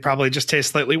 they probably just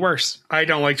taste slightly worse. I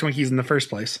don't like Twinkies in the first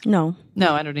place. No.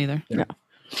 No, I don't either. No.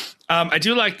 I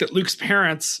do like that Luke's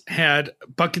parents had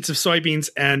buckets of soybeans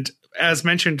and, as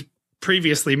mentioned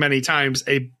previously many times,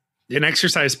 an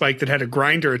exercise bike that had a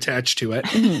grinder attached to it.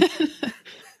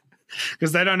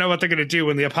 Because they don't know what they're going to do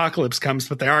when the apocalypse comes,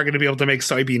 but they are going to be able to make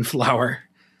soybean flour.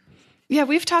 Yeah,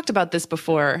 we've talked about this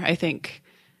before, I think.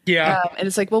 Yeah. And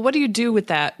it's like, well, what do you do with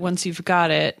that once you've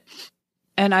got it?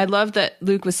 And I love that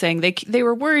Luke was saying they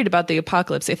were worried about the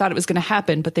apocalypse. They thought it was going to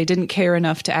happen, but they didn't care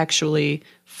enough to actually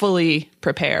fully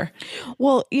prepare.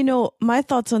 Well, my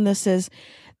thoughts on this is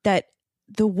that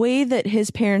the way that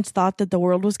his parents thought that the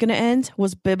world was going to end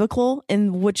was biblical,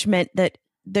 and which meant that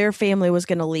their family was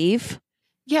going to leave.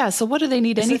 Yeah. So what do they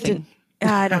need anything?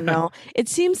 I don't know. It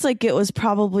seems like it was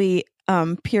probably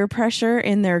peer pressure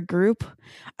in their group.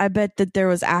 I bet that there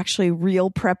was actually real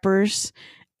preppers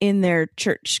in their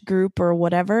church group or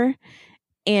whatever.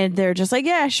 And they're just like,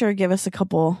 yeah, sure. Give us a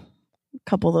couple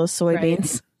of those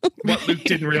soybeans. Right. What Luke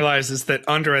didn't realize is that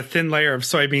under a thin layer of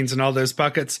soybeans and all those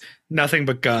buckets, nothing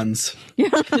but guns.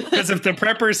 Because if the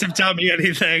preppers have taught me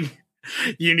anything,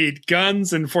 you need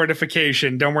guns and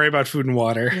fortification. Don't worry about food and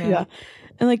water. Yeah.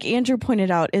 And like Andrew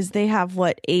pointed out, is they have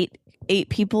eight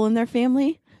people in their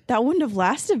family? That wouldn't have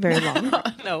lasted very long.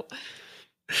 No.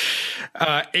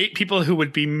 8 people who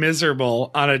would be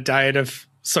miserable on a diet of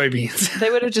soybeans. They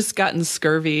would have just gotten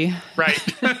scurvy. Right.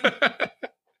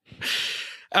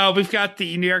 We've got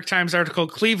the New York Times article,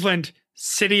 Cleveland,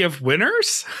 City of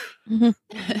Winners.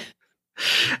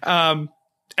 And,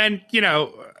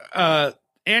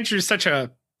 Andrew's such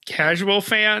a casual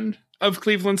fan of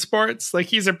Cleveland sports. Like,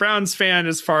 he's a Browns fan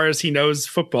as far as he knows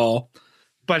football,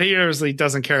 but he usually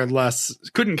couldn't care less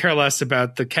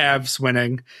about the Cavs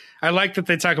winning. I like that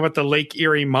they talk about the Lake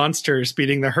Erie Monsters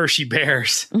beating the Hershey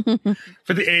Bears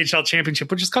for the AHL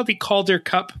championship, which is called the Calder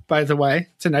Cup, by the way.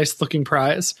 It's a nice looking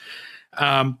prize.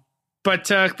 But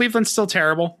Cleveland's still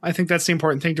terrible. I think that's the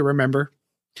important thing to remember.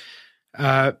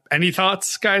 Any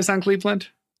thoughts, guys, on Cleveland?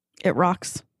 It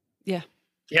rocks. Yeah.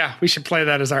 Yeah, we should play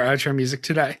that as our outro music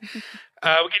today. We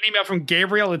get an email from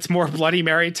Gabriel. It's more Bloody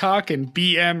Mary talk and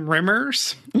BM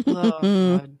Rimmers.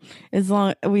 Oh, God. As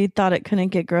long we thought it couldn't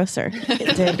get grosser.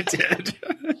 It did. It did.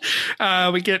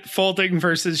 We get folding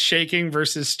versus shaking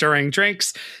versus stirring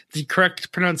drinks. The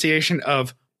correct pronunciation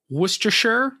of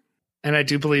Worcestershire. And I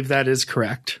do believe that is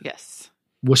correct. Yes.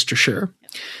 Worcestershire.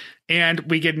 And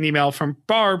we get an email from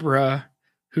Barbara,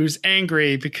 who's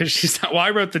angry because she's not, well,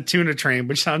 I wrote the tuna train,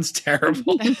 which sounds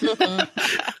terrible.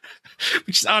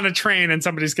 Which is on a train and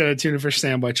somebody's got a tuna fish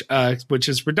sandwich, which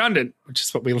is redundant, which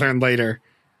is what we learned later.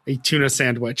 A tuna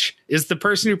sandwich. Is the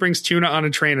person who brings tuna on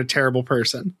a train a terrible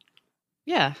person?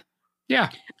 Yeah. Yeah.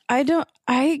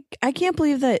 I can't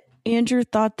believe that Andrew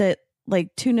thought that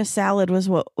like tuna salad was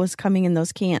what was coming in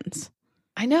those cans.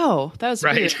 I know. That was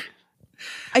Right. weird.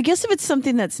 I guess if it's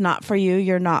something that's not for you,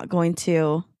 you're not going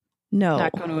to know.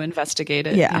 Not going to investigate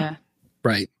it. Yeah.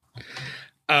 Right.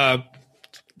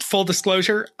 Full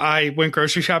disclosure, I went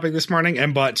grocery shopping this morning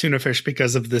and bought tuna fish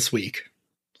because of this week.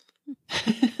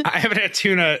 I haven't had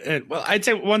tuna I'd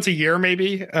say once a year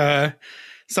maybe.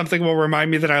 Something will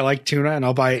remind me that I like tuna and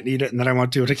I'll buy it and eat it and then I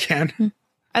won't do it again.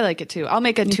 I like it too. I'll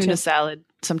make a tuna salad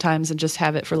sometimes and just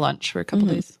have it for lunch for a couple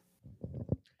days.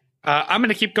 I'm going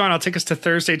to keep going. I'll take us to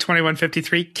Thursday,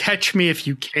 2153. Catch Me If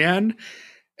You Can.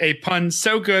 A pun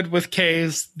so good with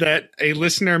K's that a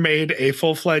listener made a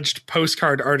full-fledged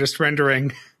postcard artist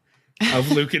rendering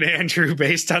of Luke and Andrew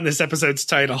based on this episode's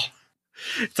title.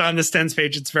 It's on the Stens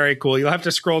page. It's very cool. You'll have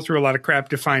to scroll through a lot of crap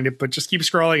to find it, but just keep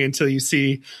scrolling until you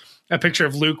see a picture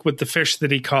of Luke with the fish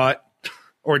that he caught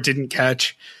or didn't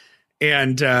catch,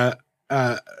 and a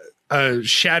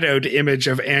shadowed image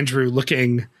of Andrew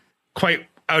looking quite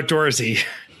outdoorsy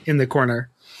in the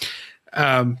corner.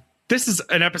 This is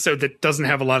an episode that doesn't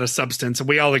have a lot of substance.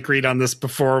 We all agreed on this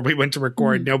before we went to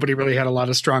record. Nobody really had a lot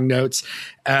of strong notes.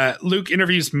 Luke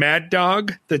interviews Mad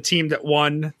Dog, the team that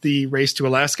won the race to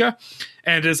Alaska,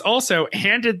 and is also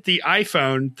handed the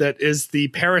iPhone that is the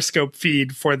Periscope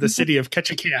feed for the city of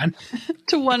Ketchikan.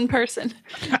 To one person.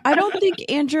 I don't think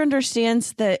Andrew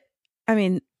understands that. I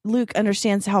mean, Luke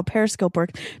understands how Periscope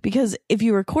works, because if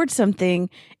you record something,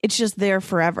 it's just there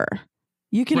forever.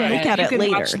 You can look at it later. You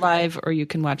can watch live or you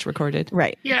can watch recorded.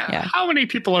 Right. Yeah. How many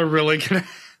people are really going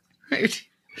to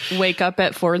wake up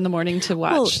at 4 a.m. to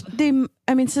watch? Well,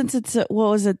 since it's, what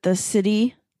was it, the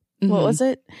city What was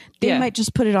it? They Yeah. might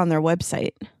just put it on their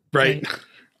website. Right.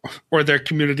 Or their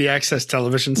community access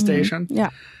television station. Yeah.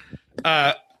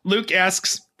 Luke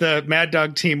asks the Mad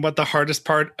Dog team what the hardest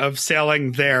part of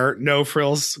sailing their no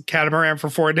frills catamaran for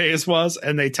 4 days was,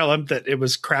 and they tell him that it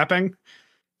was crapping.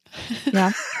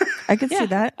 Yeah. I could see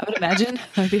that. I would imagine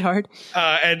that'd be hard.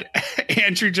 And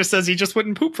Andrew just says he just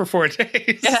wouldn't poop for 4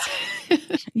 days. Yeah.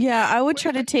 Yeah, I would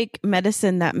try to take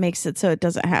medicine that makes it so it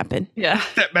doesn't happen. Yeah.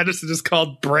 That medicine is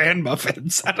called bran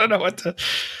muffins. I don't know what to.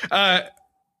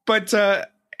 But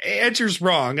Andrew's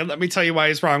wrong, and let me tell you why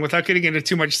he's wrong without getting into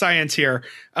too much science here.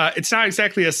 It's not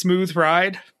exactly a smooth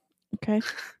ride, Okay.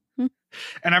 and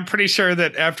I'm pretty sure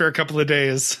that after a couple of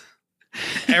days,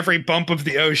 every bump of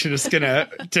the ocean is going to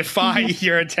defy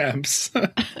your attempts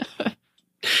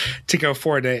to go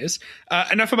 4 days.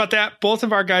 Enough about that. Both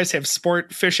of our guys have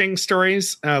sport fishing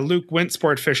stories. Luke went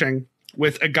sport fishing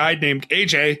with a guide named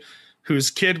AJ,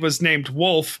 whose kid was named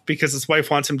Wolf because his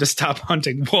wife wants him to stop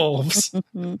hunting wolves.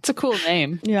 It's a cool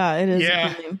name. Yeah, it is.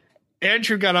 Yeah. A good name.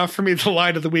 Andrew got off for me the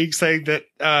line of the week saying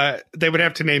that they would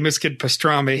have to name his kid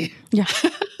Pastrami. Yeah.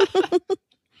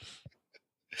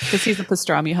 Because he's a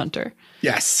pastrami hunter.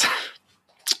 Yes.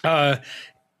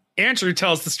 Andrew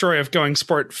tells the story of going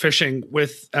sport fishing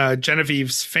with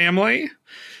Genevieve's family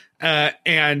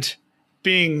and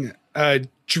being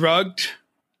drugged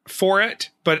for it,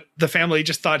 but the family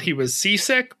just thought he was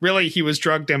seasick. Really, he was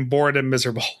drugged and bored and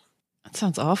miserable. That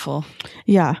sounds awful.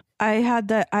 Yeah.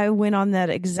 I went on that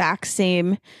exact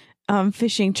same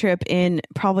fishing trip in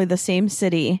probably the same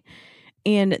city.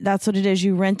 And that's what it is.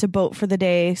 You rent a boat for the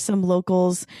day. Some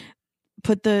locals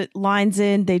put the lines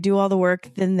in, they do all the work.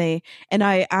 And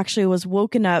I actually was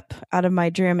woken up out of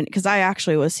my because I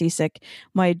actually was seasick,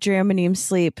 my Dramamine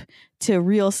sleep to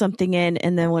reel something in.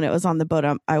 And then when it was on the boat,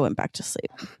 I went back to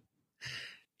sleep.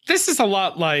 This is a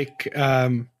lot like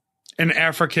an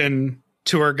African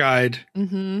tour guide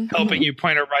helping you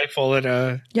point a rifle at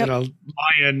a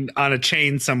lion on a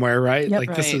chain somewhere, right? Yep.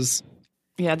 Like this is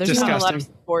Yeah, there's not a lot disgusting. of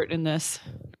support in this.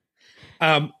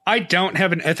 I don't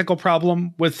have an ethical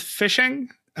problem with fishing.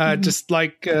 Just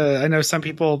like I know some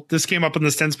people, this came up on the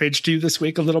Stens page too this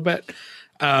week a little bit.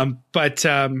 But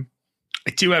I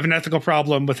do have an ethical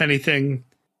problem with anything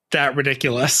that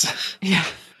ridiculous. Yeah.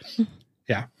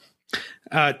 Yeah.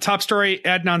 Top story,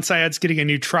 Adnan Syed's getting a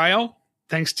new trial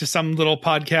thanks to some little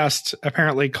podcast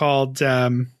apparently called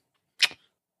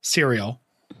Serial.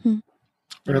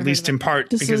 Or at least in part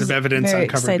because of evidence uncovered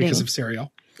exciting. because of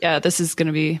Serial. Yeah, this is going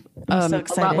to be I'm so a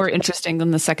excited. lot more interesting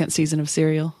than the second season of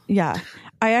Serial. Yeah.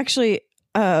 I actually,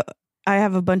 I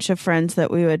have a bunch of friends that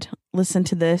we would listen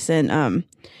to this and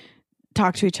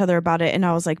talk to each other about it. And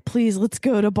I was like, please, let's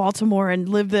go to Baltimore and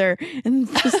live there and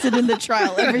just sit in the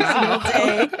trial every single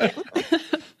day.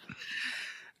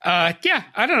 Yeah,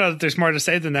 I don't know that there's more to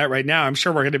say than that right now. I'm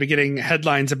sure we're going to be getting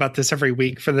headlines about this every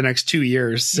week for the next 2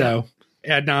 years. So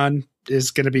Adnan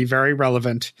is going to be very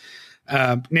relevant.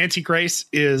 Nancy Grace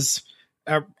is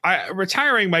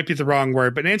retiring might be the wrong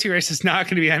word, but Nancy Grace is not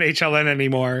going to be on HLN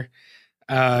anymore,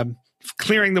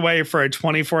 clearing the way for a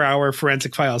 24-hour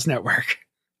Forensic Files network.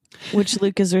 Which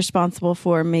Luke is responsible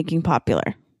for making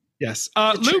popular. Yes.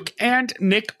 Luke and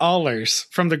Nick Allers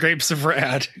from the Grapes of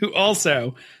Rad, who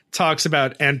also talks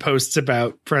about and posts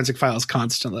about Forensic Files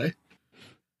constantly.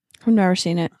 I've never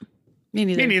seen it. Me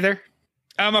neither. Me neither.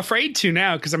 I'm afraid to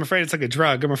now because I'm afraid it's like a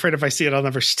drug. I'm afraid if I see it, I'll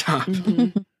never stop.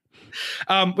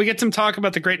 We get some talk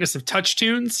about the greatness of touch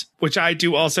tunes, which I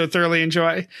do also thoroughly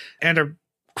enjoy. And a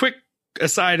quick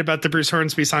aside about the Bruce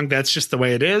Hornsby song, That's Just the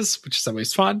Way It Is, which is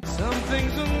always fun. Some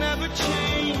things will never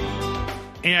change.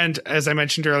 And as I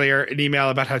mentioned earlier, an email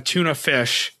about how tuna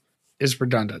fish is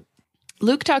redundant.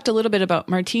 Luke talked a little bit about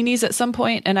martinis at some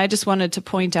point, and I just wanted to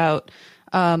point out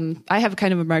I have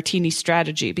kind of a martini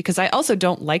strategy because I also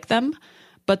don't like them,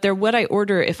 but they're what I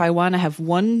order if I want to have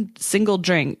one single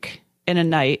drink in a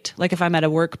night, like if I'm at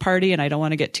a work party and I don't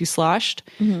want to get too sloshed.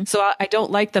 So I don't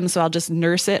like them, so I'll just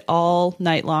nurse it all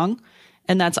night long,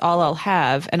 and that's all I'll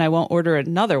have, and I won't order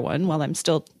another one while I'm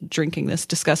still drinking this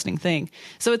disgusting thing.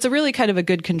 So it's a really kind of a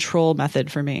good control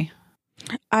method for me.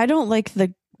 I don't like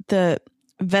the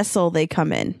vessel they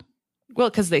come in. Well,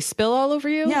 because they spill all over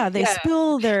you? Yeah, they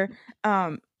spill their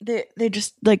they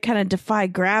just like kind of defy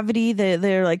gravity.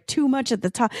 They're like too much at the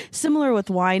top. Similar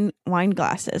with wine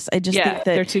glasses. I just think that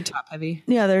they're too top heavy.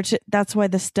 Yeah, that's why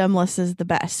the stemless is the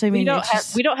best. I mean,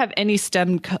 we don't have any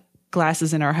stemmed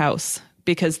glasses in our house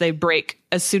because they break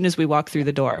as soon as we walk through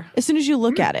the door. As soon as you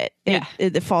look at it,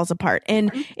 it falls apart.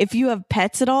 And if you have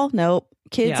pets at all, nope.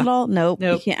 Kids at all, nope.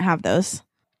 You can't have those.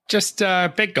 Just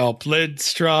big gulp, lid,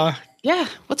 straw. Yeah.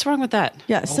 What's wrong with that?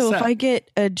 Yeah. So if set. I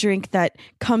get a drink that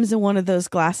comes in one of those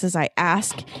glasses, I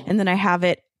ask, and then I have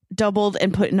it doubled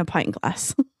and put in a pint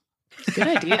glass. Good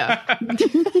idea.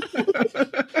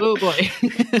 Oh boy.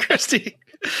 Christy,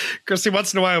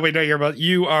 once in a while we know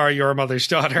you are your mother's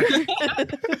daughter.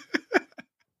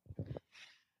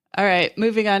 All right.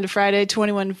 Moving on to Friday,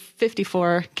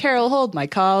 21:54. Carol, hold my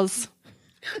calls.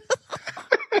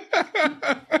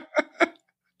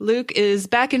 Luke is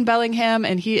back in Bellingham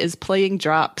and he is playing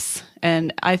drops.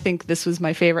 And I think this was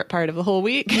my favorite part of the whole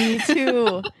week. Me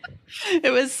too.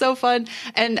 It was so fun.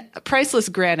 And Priceless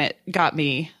Granite got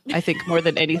me, I think, more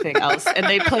than anything else. And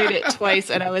they played it twice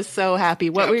and I was so happy.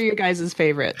 What were your guys'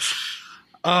 favorites?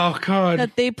 Oh, God.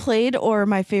 That they played or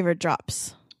my favorite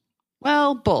drops?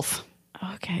 Well, both.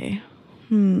 Okay.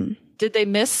 Did they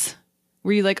miss?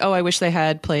 Were you like, oh, I wish they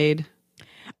had played?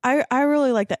 I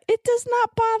really like that. It does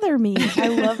not bother me.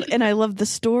 I love the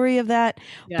story of that.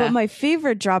 Yeah. But my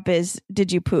favorite drop is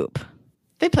Did You Poop?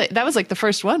 They played. That was like the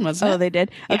first one, wasn't it? Oh, they did?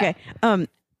 Yeah. Okay.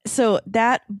 So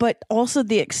that, but also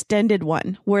the extended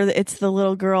one where it's the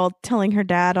little girl telling her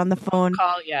dad on the phone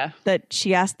Call, yeah. that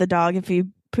she asked the dog if he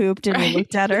pooped and he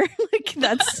looked at her. Like,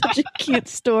 that's such a cute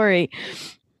story.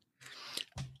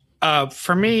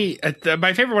 For me,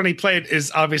 my favorite one he played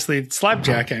is obviously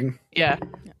slapjacking. Yeah.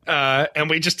 And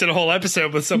we just did a whole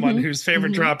episode with someone whose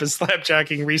favorite drop is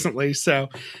slapjacking recently. So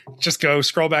just go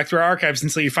scroll back through our archives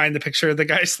until you find the picture of the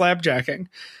guy slapjacking.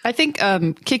 I think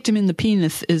Kicked Him in the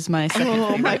Penis is my second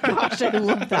Oh favorite. my gosh, I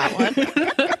love that one.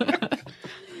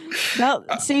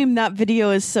 that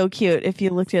video is so cute if you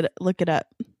look it up.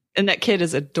 And that kid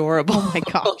is adorable. Oh my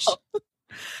gosh.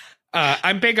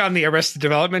 I'm big on the Arrested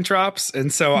Development drops,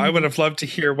 and so I would have loved to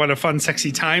hear What a Fun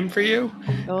Sexy Time for You.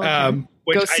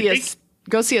 Which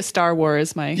Go see a Star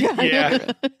Wars.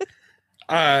 Yeah.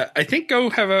 I think Go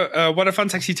Have a What a Fun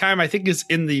Sexy Time, I think, is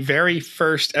in the very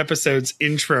first episode's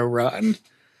intro run.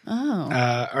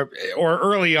 Oh. Or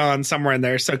early on somewhere in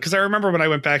there. So, because I remember when I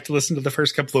went back to listen to the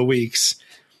first couple of weeks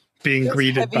being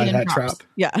greeted by that drop.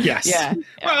 Yeah. Yes. Yeah.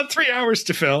 Well, 3 hours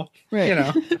to fill. Right. You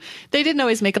know. They didn't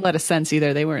always make a lot of sense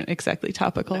either. They weren't exactly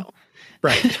topical. No.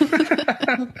 Right.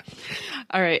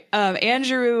 All right.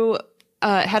 Andrew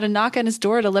had a knock on his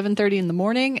door at 11:30 in the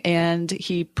morning, and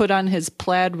he put on his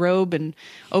plaid robe and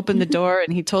opened the door,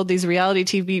 and he told these reality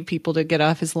TV people to get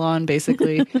off his lawn,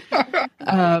 basically.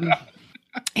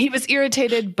 He was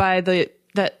irritated by that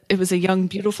it was a young,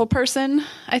 beautiful person,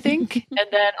 I think, and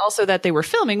then also that they were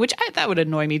filming, which that would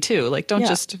annoy me too. Like, don't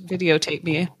just videotape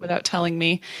me without telling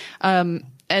me.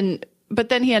 But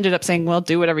then he ended up saying, well,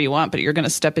 do whatever you want, but you're going to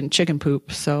step in chicken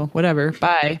poop. So whatever.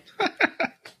 Bye.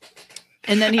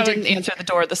 And then he didn't answer the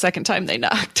door the second time they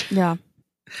knocked. Yeah.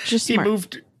 Just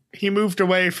smart. He moved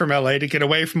away from LA to get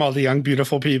away from all the young,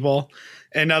 beautiful people.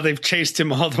 And now they've chased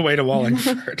him all the way to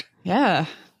Wallingford. Yeah.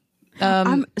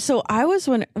 So I was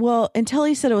until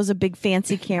he said it was a big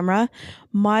fancy camera,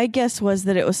 my guess was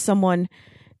that it was someone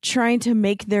trying to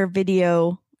make their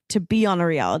video to be on a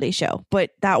reality show,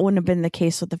 but that wouldn't have been the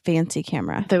case with the fancy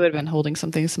camera. They would have been holding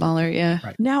something smaller. Yeah.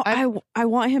 Right. Now I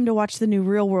want him to watch the new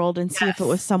Real World and see if it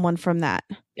was someone from that.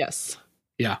 Yes.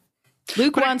 Yeah.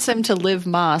 Luke wants him to live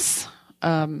Moss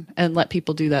and let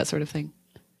people do that sort of thing.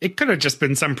 It could have just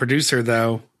been some producer,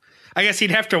 though. I guess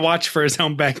he'd have to watch for his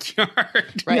own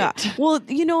backyard. Right. Yeah. Well,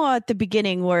 at the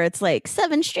beginning where it's like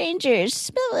 7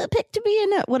 strangers picked to be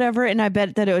in it, whatever. And I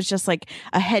bet that it was just like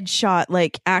a headshot,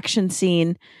 like action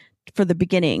scene for the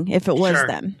beginning, if it was Sure.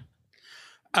 them.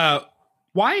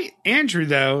 Why Andrew,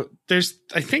 though? There's,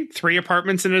 I think, 3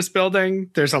 apartments in his building.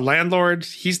 There's a landlord.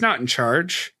 He's not in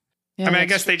charge. Yeah, I mean, I that's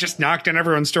guess they just knocked on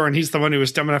everyone's door and he's the one who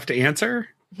was dumb enough to answer.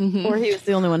 Or he was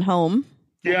the only one home.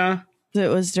 Yeah. So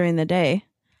it was during the day.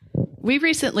 We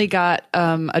recently got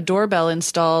a doorbell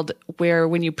installed where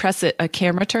when you press it, a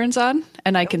camera turns on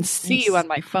and I can see you on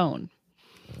my phone.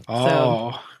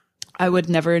 Oh. I would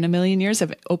never in a million years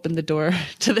have opened the door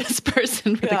to this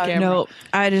person with a camera. No,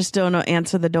 I just don't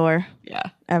answer the door Yeah.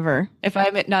 ever. If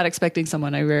I'm not expecting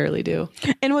someone, I rarely do.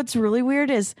 And what's really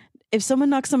weird is if someone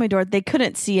knocks on my door, they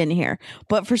couldn't see in here,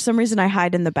 but for some reason I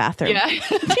hide in the bathroom.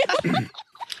 Yeah.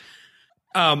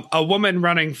 A woman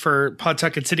running for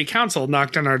Pawtucket City Council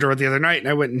knocked on our door the other night, and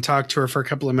I went and talked to her for a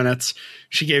couple of minutes.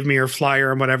 She gave me her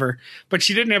flyer and whatever, but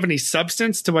she didn't have any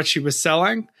substance to what she was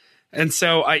selling. And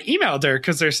so I emailed her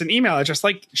because there's an email address.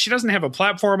 Like, she doesn't have a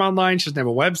platform online. She doesn't have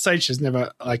a website. She doesn't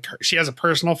have she has a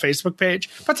personal Facebook page.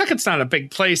 Pawtucket's not a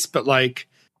big place, but like,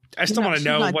 I still want to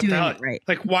know what the hell. Right.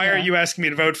 Like, why are you asking me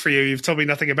to vote for you? You've told me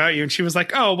nothing about you. And she was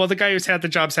like, oh, well, the guy who's had the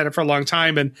job's had it for a long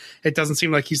time, and it doesn't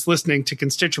seem like he's listening to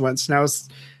constituents. And I was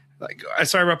Like,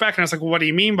 so I wrote back and I was like, well, what do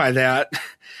you mean by that?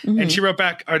 And she wrote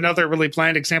back another really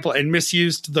bland example and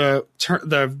misused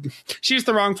she used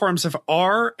the wrong forms of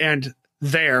are and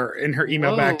there in her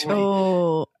email back to me.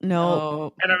 Oh, no.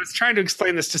 Oh, And I was trying to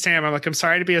explain this to Sam. I'm like, I'm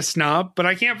sorry to be a snob, but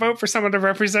I can't vote for someone to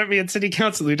represent me in city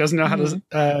council who doesn't know how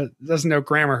to, doesn't know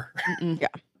grammar.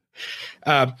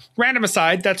 Yeah. Random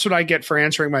aside, that's what I get for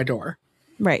answering my door.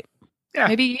 Right. Yeah.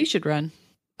 maybe you should run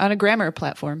on a grammar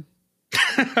platform.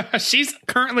 She's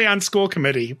currently on school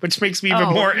committee, which makes me even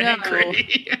more no.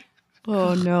 angry.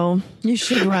 Oh, no. You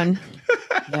should run.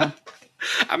 Yeah.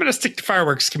 I'm going to stick to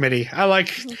fireworks committee. I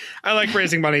like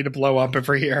raising money to blow up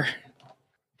every year.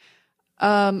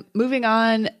 Moving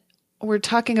on, we're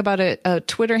talking about a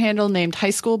Twitter handle named High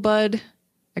School Bud,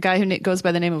 a guy who goes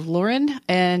by the name of Lauren,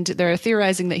 and they're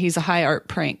theorizing that he's a high art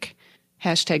prank.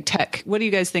 #tech. What do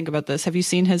you guys think about this? Have you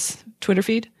seen his Twitter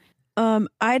feed?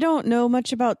 I don't know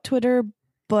much about Twitter,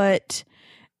 but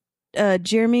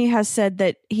Jeremy has said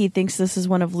that he thinks this is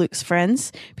one of Luke's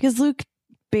friends because Luke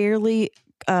barely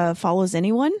follows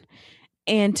anyone,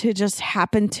 and to just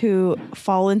happen to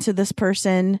fall into this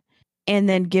person and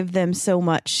then give them so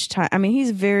much time. I mean,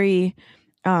 he's very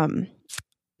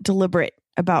deliberate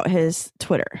about his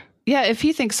Twitter. Yeah, if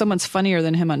he thinks someone's funnier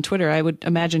than him on Twitter, I would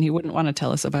imagine he wouldn't want to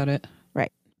tell us about it.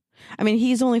 Right. I mean,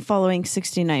 he's only following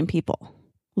 69 people,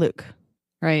 Luke.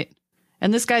 Right.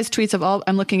 And this guy's tweets have all,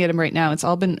 I'm looking at him right now. It's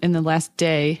all been in the last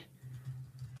day.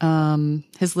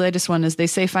 His latest one is, they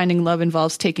say finding love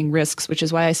involves taking risks, which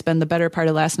is why I spend the better part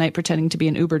of last night pretending to be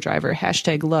an Uber driver.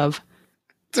 #love.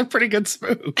 It's a pretty good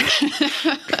spook.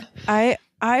 I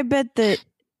bet that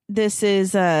this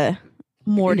is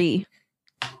Morty.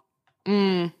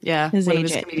 Yeah. His one of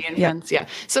his agent. comedian Yep. friends. Yeah.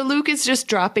 So Luke is just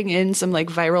dropping in some like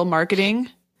viral marketing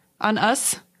on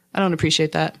us. I don't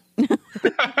appreciate that.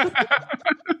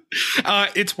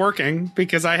 It's working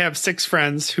because I have 6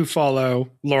 friends who follow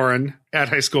Lauren at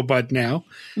High School Bud now.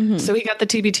 So he got the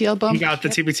TBTL bump. He got the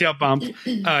TBTL bump.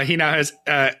 He now has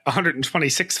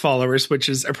 126 followers, which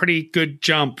is a pretty good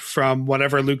jump from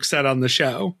whatever Luke said on the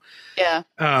show. Yeah.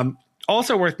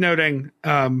 Also worth noting,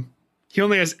 he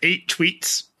only has 8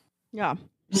 tweets. Yeah.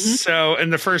 So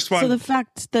in the first one, So the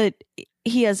fact that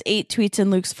he has 8 tweets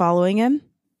and Luke's following him,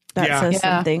 that Yeah. says Yeah.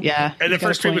 something. Yeah. and the You got a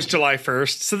first tweet point. was July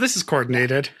 1st. So this is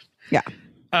coordinated. Yeah.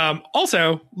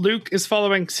 Also, Luke is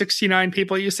following 69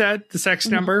 people, you said, the sex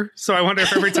number. So I wonder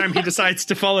if every time he decides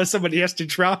to follow someone, he has to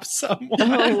drop someone.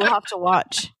 Oh, we'll have to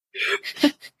watch.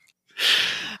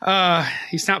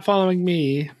 He's not following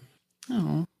me.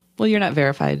 Oh. Well, you're not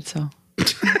verified, so.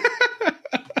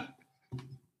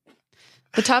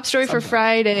 The top story for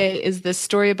Friday is this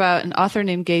story about an author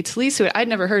named Gay Talese, who I'd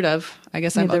never heard of. I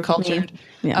guess I'm Neither uncultured.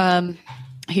 me. Yeah.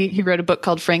 He wrote a book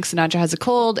called Frank Sinatra Has a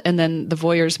Cold, and then The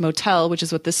Voyeur's Motel, which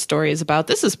is what this story is about.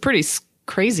 This is pretty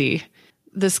crazy.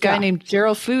 This guy named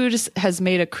Gerald Foods has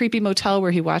made a creepy motel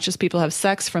where he watches people have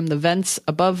sex from the vents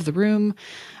above the room.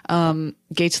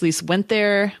 Gay Talese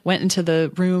went into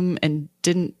the room and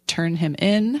didn't turn him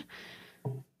in,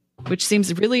 which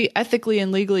seems really ethically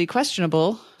and legally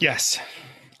questionable. Yes.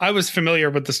 I was familiar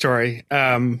with the story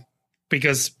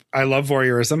because I love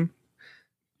voyeurism.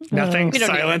 Nothing, We don't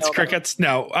even silence, know about crickets.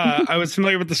 No, I was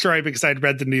familiar with the story because I'd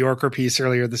read the New Yorker piece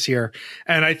earlier this year.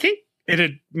 And I think it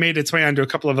had made its way onto a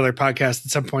couple of other podcasts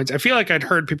at some points. I feel like I'd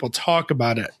heard people talk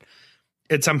about it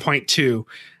at some point too.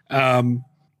 Yeah,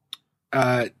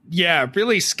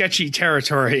 really sketchy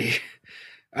territory.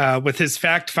 With his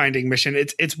fact-finding mission.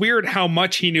 It's weird how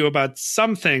much he knew about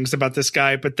some things about this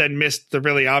guy, but then missed the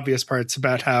really obvious parts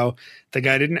about how the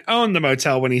guy didn't own the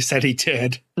motel when he said he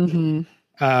did.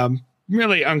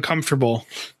 Really uncomfortable.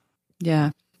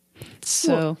 Yeah.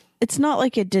 So Well, it's not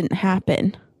like it didn't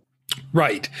happen.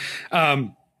 Right.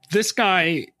 This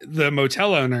guy, the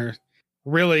motel owner,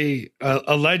 really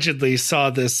allegedly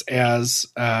saw this as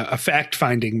a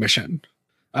fact-finding mission.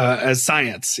 As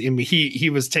science. I mean, he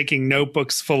was taking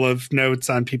notebooks full of notes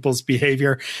on people's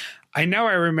behavior. I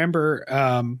remember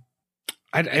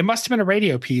it must have been a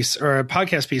radio piece or a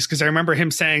podcast piece because I remember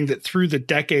him saying that through the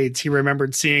decades he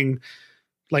remembered seeing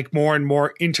like more and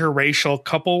more interracial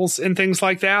couples and things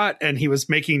like that, and he was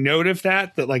making note of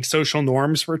that like social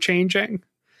norms were changing.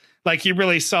 Like he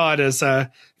really saw it as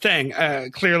a thing.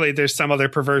 Clearly there's some other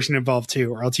perversion involved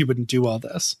too, or else he wouldn't do all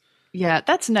this. yeah,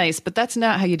 that's nice, but that's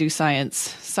not how you do science.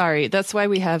 Sorry. That's why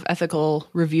we have ethical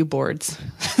review boards.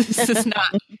 This is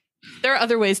not. There are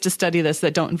other ways to study this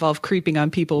that don't involve creeping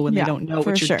on people when they Yeah, don't know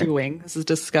for what you're sure. doing. This is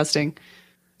disgusting.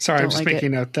 Sorry, I'm Don't just like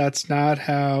making note. That's not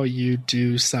how you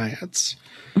do science.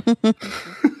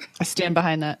 I stand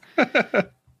behind that.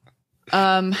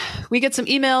 We get some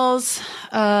emails.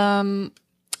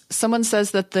 someone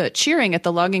says that the cheering at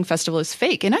the logging festival is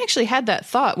fake. And I actually had that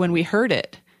thought when we heard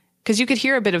it, because you could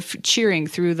hear a bit of cheering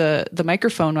through the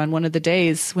microphone on one of the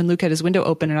days when Luke had his window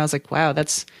open. And I was like, wow,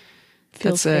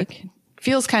 feels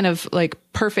kind of like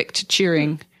perfect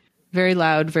cheering, very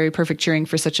loud, very perfect cheering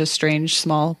for such a strange,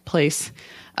 small place.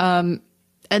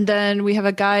 And then we have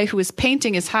a guy who was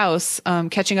painting his house,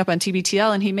 catching up on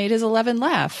TBTL, and he made his 11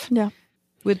 laugh. Yeah.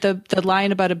 With the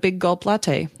line about a big gulp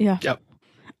latte. Yeah. Yep.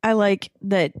 I like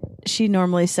that she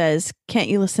normally says, "Can't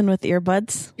you listen with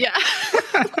earbuds?" Yeah.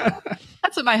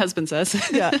 That's what my husband says.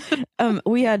 Yeah.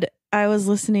 I was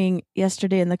listening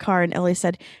yesterday in the car, and Ellie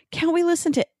said, "Can't we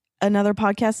listen to another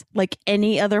podcast, like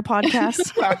any other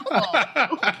podcast?"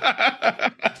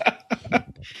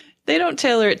 They don't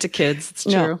tailor it to kids. It's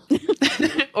true. No.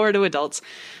 Or to adults.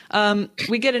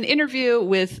 We get an interview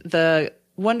with the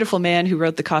wonderful man who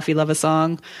wrote the Coffee Love a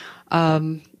Song.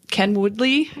 Ken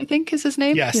Woodley, I think is his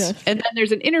name. Yes. And then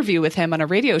there's an interview with him on a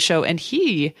radio show, and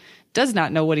he does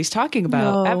not know what he's talking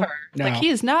about ever. No. Like, he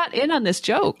is not in on this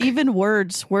joke. Even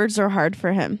words are hard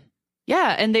for him.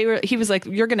 Yeah. And he was like,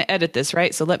 "You're going to edit this,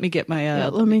 right? So let me get my,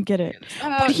 let me get it."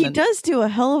 But he does do a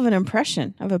hell of an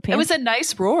impression of a It panther. was a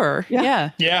nice roar.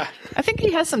 Yeah. Yeah. I think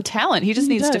he has some talent. He just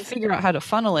needs to does. figure out how to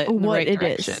funnel it in the What right it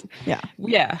direction. is. Yeah.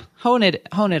 Yeah. Hone it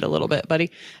a little bit,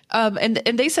 buddy. And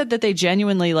they said that they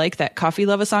genuinely like that Coffee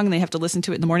Love a Song, and they have to listen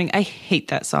to it in the morning. I hate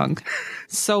that song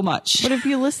so much. But if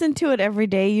you listen to it every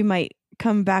day, you might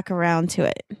come back around to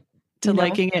it. To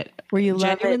liking it Where you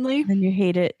love genuinely. it, then you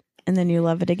hate it, and then you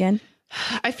love it again.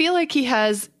 I feel like he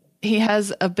has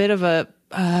a bit of a,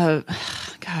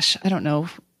 gosh, I don't know,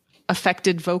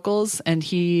 affected vocals, and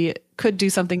he could do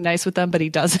something nice with them, but he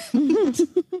doesn't.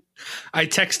 I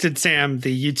texted Sam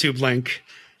the YouTube link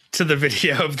to the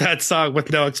video of that song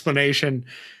with no explanation.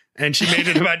 And she made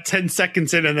it about 10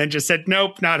 seconds in and then just said,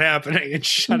 "Nope, not happening," and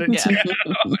shut it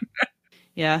down.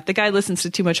 Yeah. The guy listens to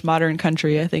too much modern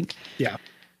country, I think. Yeah.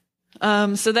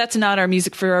 So that's not our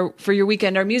music for your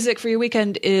weekend. Our music for your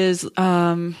weekend is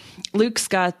Luke's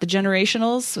got the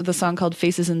Generationals with a song called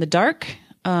Faces in the Dark.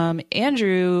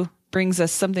 Andrew brings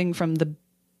us something from the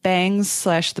Bangs /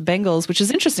 the Bengals, which is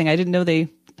interesting. I didn't know they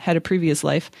had a previous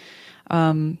life,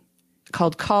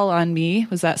 called Call on Me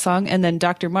was that song. And then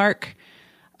Dr. Mark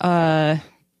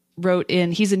wrote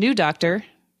in, he's a new doctor,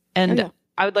 and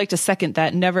I would like to second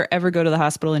that. Never, ever go to the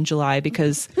hospital in July,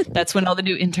 because that's when all the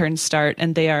new interns start,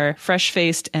 and they are fresh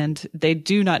faced and they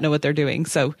do not know what they're doing.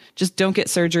 So just don't get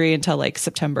surgery until like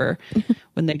September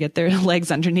when they get their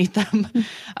legs underneath them.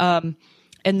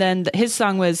 And then his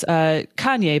song was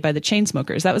Kanye by the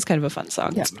Chainsmokers. That was kind of a fun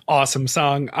song. It's an awesome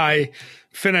song. I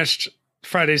finished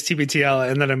Friday's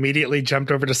TBTL and then immediately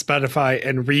jumped over to Spotify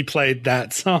and replayed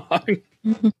that song.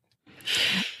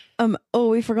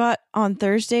 We forgot on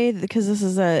Thursday, because this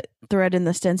is a thread in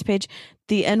the Stens page.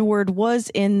 The N-word was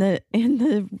in the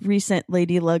recent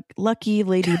Lucky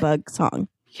Ladybug song.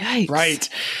 Yikes. Right.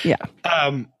 Yeah.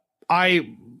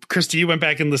 Christy, you went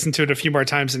back and listened to it a few more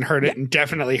times and heard it, and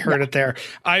definitely heard it there.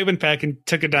 I went back and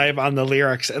took a dive on the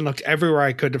lyrics and looked everywhere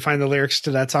I could to find the lyrics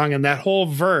to that song. And that whole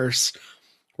verse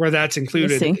where that's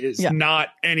included is not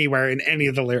anywhere in any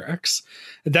of the lyrics.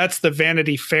 That's the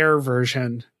Vanity Fair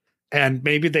version. And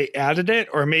maybe they added it,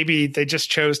 or maybe they just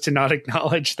chose to not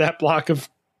acknowledge that block of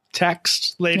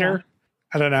text later.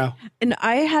 I don't know. And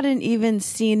I hadn't even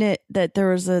seen it, that there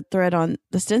was a thread on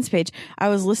the Stens page. I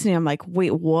was listening. I'm like,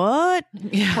 wait, what?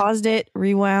 Yeah. Paused it,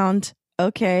 rewound.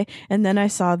 Okay. And then I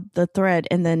saw the thread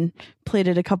and then played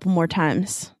it a couple more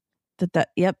times.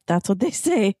 Yep, that's what they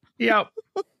say. Yep.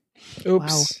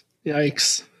 Oops. Wow.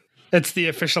 Yikes. It's the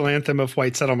official anthem of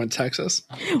White Settlement, Texas.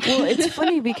 Well, it's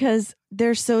funny because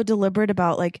they're so deliberate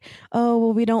about like, oh,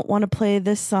 well, we don't want to play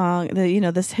this song,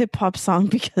 this hip hop song,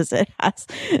 because it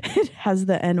has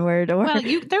the N-word. Or Well,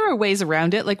 there are ways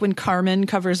around it. Like when Carmen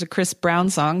covers a Chris Brown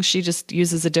song, she just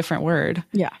uses a different word.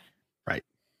 Yeah. Right.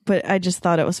 But I just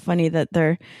thought it was funny that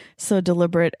they're so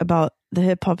deliberate about the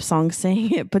hip hop song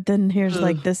saying it. But then here's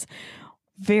like this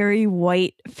very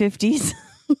white 50s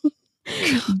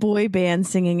boy band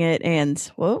singing it, and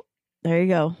whoa, there you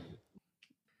go.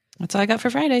 That's all I got for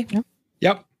Friday.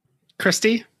 Yep.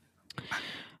 Christy?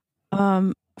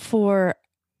 For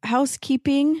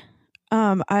housekeeping,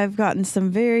 I've gotten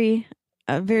some very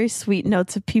sweet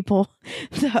notes of people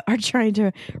that are trying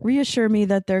to reassure me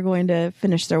that they're going to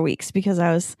finish their weeks, because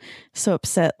I was so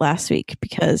upset last week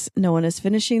because no one is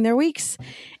finishing their weeks.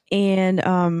 And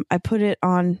I put it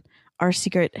on our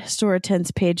secret store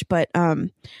attends page, but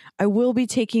I will be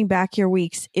taking back your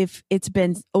weeks if it's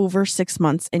been over 6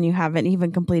 months and you haven't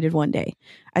even completed one day.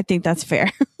 I think that's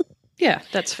fair. Yeah,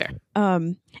 that's fair.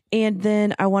 And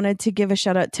then I wanted to give a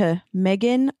shout out to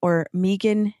Megan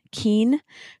Keene,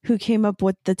 who came up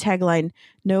with the tagline,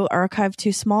 "No archive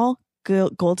too small,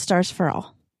 gold stars for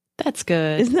all." That's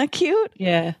good. Isn't that cute?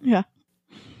 Yeah. Yeah.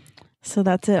 So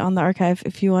that's it on the archive.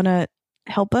 If you want to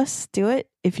help us, do it.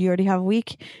 If you already have a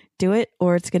week, do it,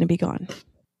 or it's going to be gone.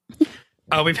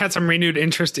 We've had some renewed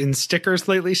interest in stickers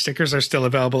lately. Stickers are still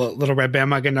available at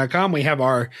littleredbandwagon.com. We have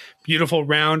our beautiful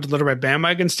round Little Red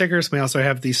Bandwagon stickers. We also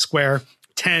have the square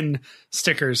 10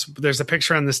 stickers. There's a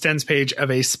picture on the Stens page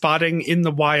of a spotting in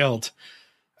the wild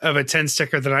of a 10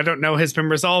 sticker that I don't know has been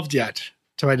resolved yet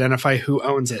to identify who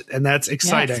owns it. And that's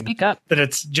exciting. Yeah, speak up. That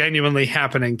it's genuinely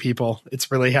happening, people.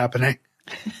 It's really happening.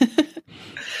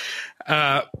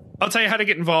 I'll tell you how to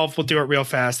get involved. We'll do it real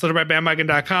fast.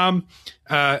 LittleRedBandwagon.com.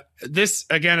 This,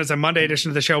 again, is a Monday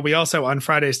edition of the show. We also, on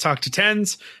Fridays, talk to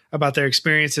tens about their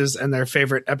experiences and their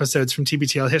favorite episodes from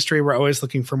TBTL history. We're always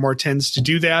looking for more tens to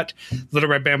do that. Little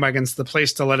Red Bandwagon's the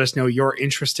place to let us know you're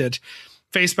interested.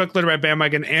 Facebook, Little Red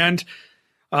Bandwagon, and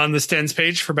on the Stens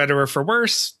page, for better or for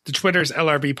worse. The Twitter's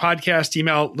LRB Podcast.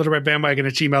 Email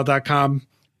littleredbandwagon@gmail.com.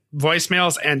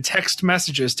 Voicemails and text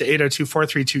messages to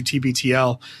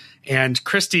 802-432-TBTL. And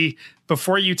Christy,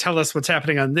 before you tell us what's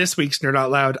happening on this week's Nerd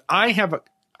Out Loud, I have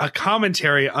a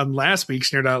commentary on last week's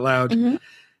Nerd Out Loud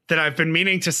that I've been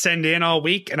meaning to send in all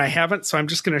week, and I haven't, so I'm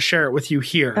just going to share it with you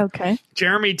here. Okay.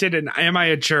 Jeremy did an Am I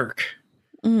a Jerk?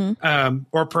 You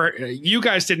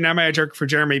guys did an Am I a Jerk for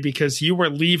Jeremy because you were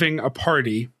leaving a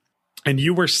party and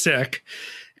you were sick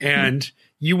and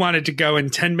you wanted to go in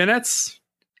 10 minutes,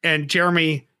 and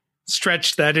Jeremy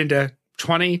stretched that into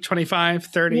 20, 25,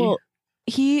 30. Well,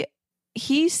 he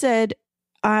said,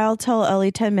 "I'll tell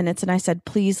Ellie 10 minutes." And I said,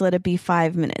 "Please let it be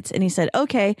 5 minutes." And he said,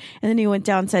 "Okay." And then he went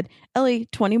down and said, "Ellie,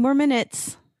 20 more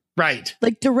minutes." Right.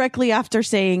 Like directly after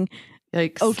saying,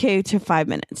 Yikes. "Okay" to 5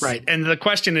 minutes. Right. And the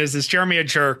question is Jeremy a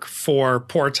jerk for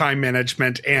poor time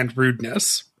management and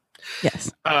rudeness?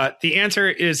 Yes. The answer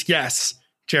is yes.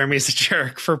 Jeremy is a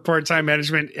jerk for poor time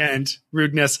management and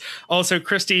rudeness. Also,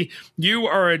 Christy, you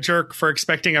are a jerk for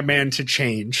expecting a man to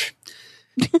change.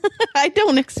 I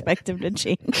don't expect him to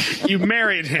change. You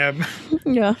married him.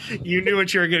 Yeah. You knew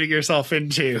what you were getting yourself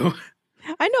into.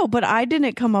 I know, but I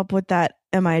didn't come up with that.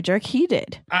 Am I a jerk? He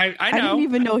did. I know. I didn't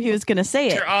even know he was going to say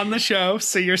it. You're on the show,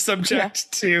 so you're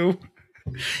subject to...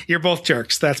 You're both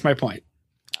jerks. That's my point.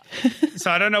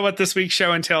 So I don't know what this week's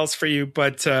show entails for you,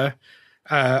 but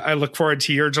I look forward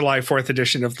to your July 4th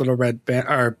edition of Little Red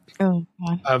of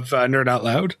Nerd Out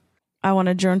Loud. I want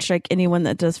to drone strike anyone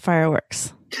that does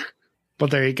fireworks. Well,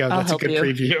 there you go. I'll That's a help good you.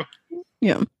 preview.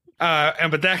 Yeah.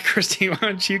 And with that, Christy, why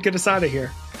don't you get us out of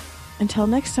here? Until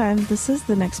next time, this is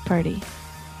the next party.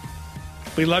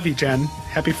 We love you, Jen.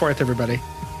 Happy 4th, everybody.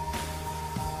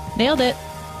 Nailed it.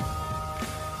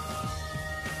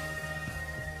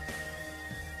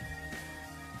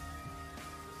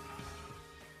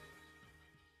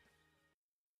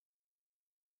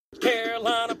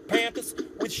 Carolina Panthers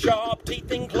with sharp teeth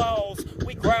and claws.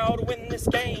 We growl to win this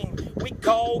game. We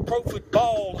call pro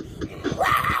football.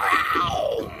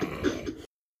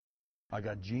 I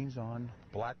got jeans on,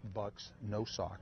 black bucks, no socks.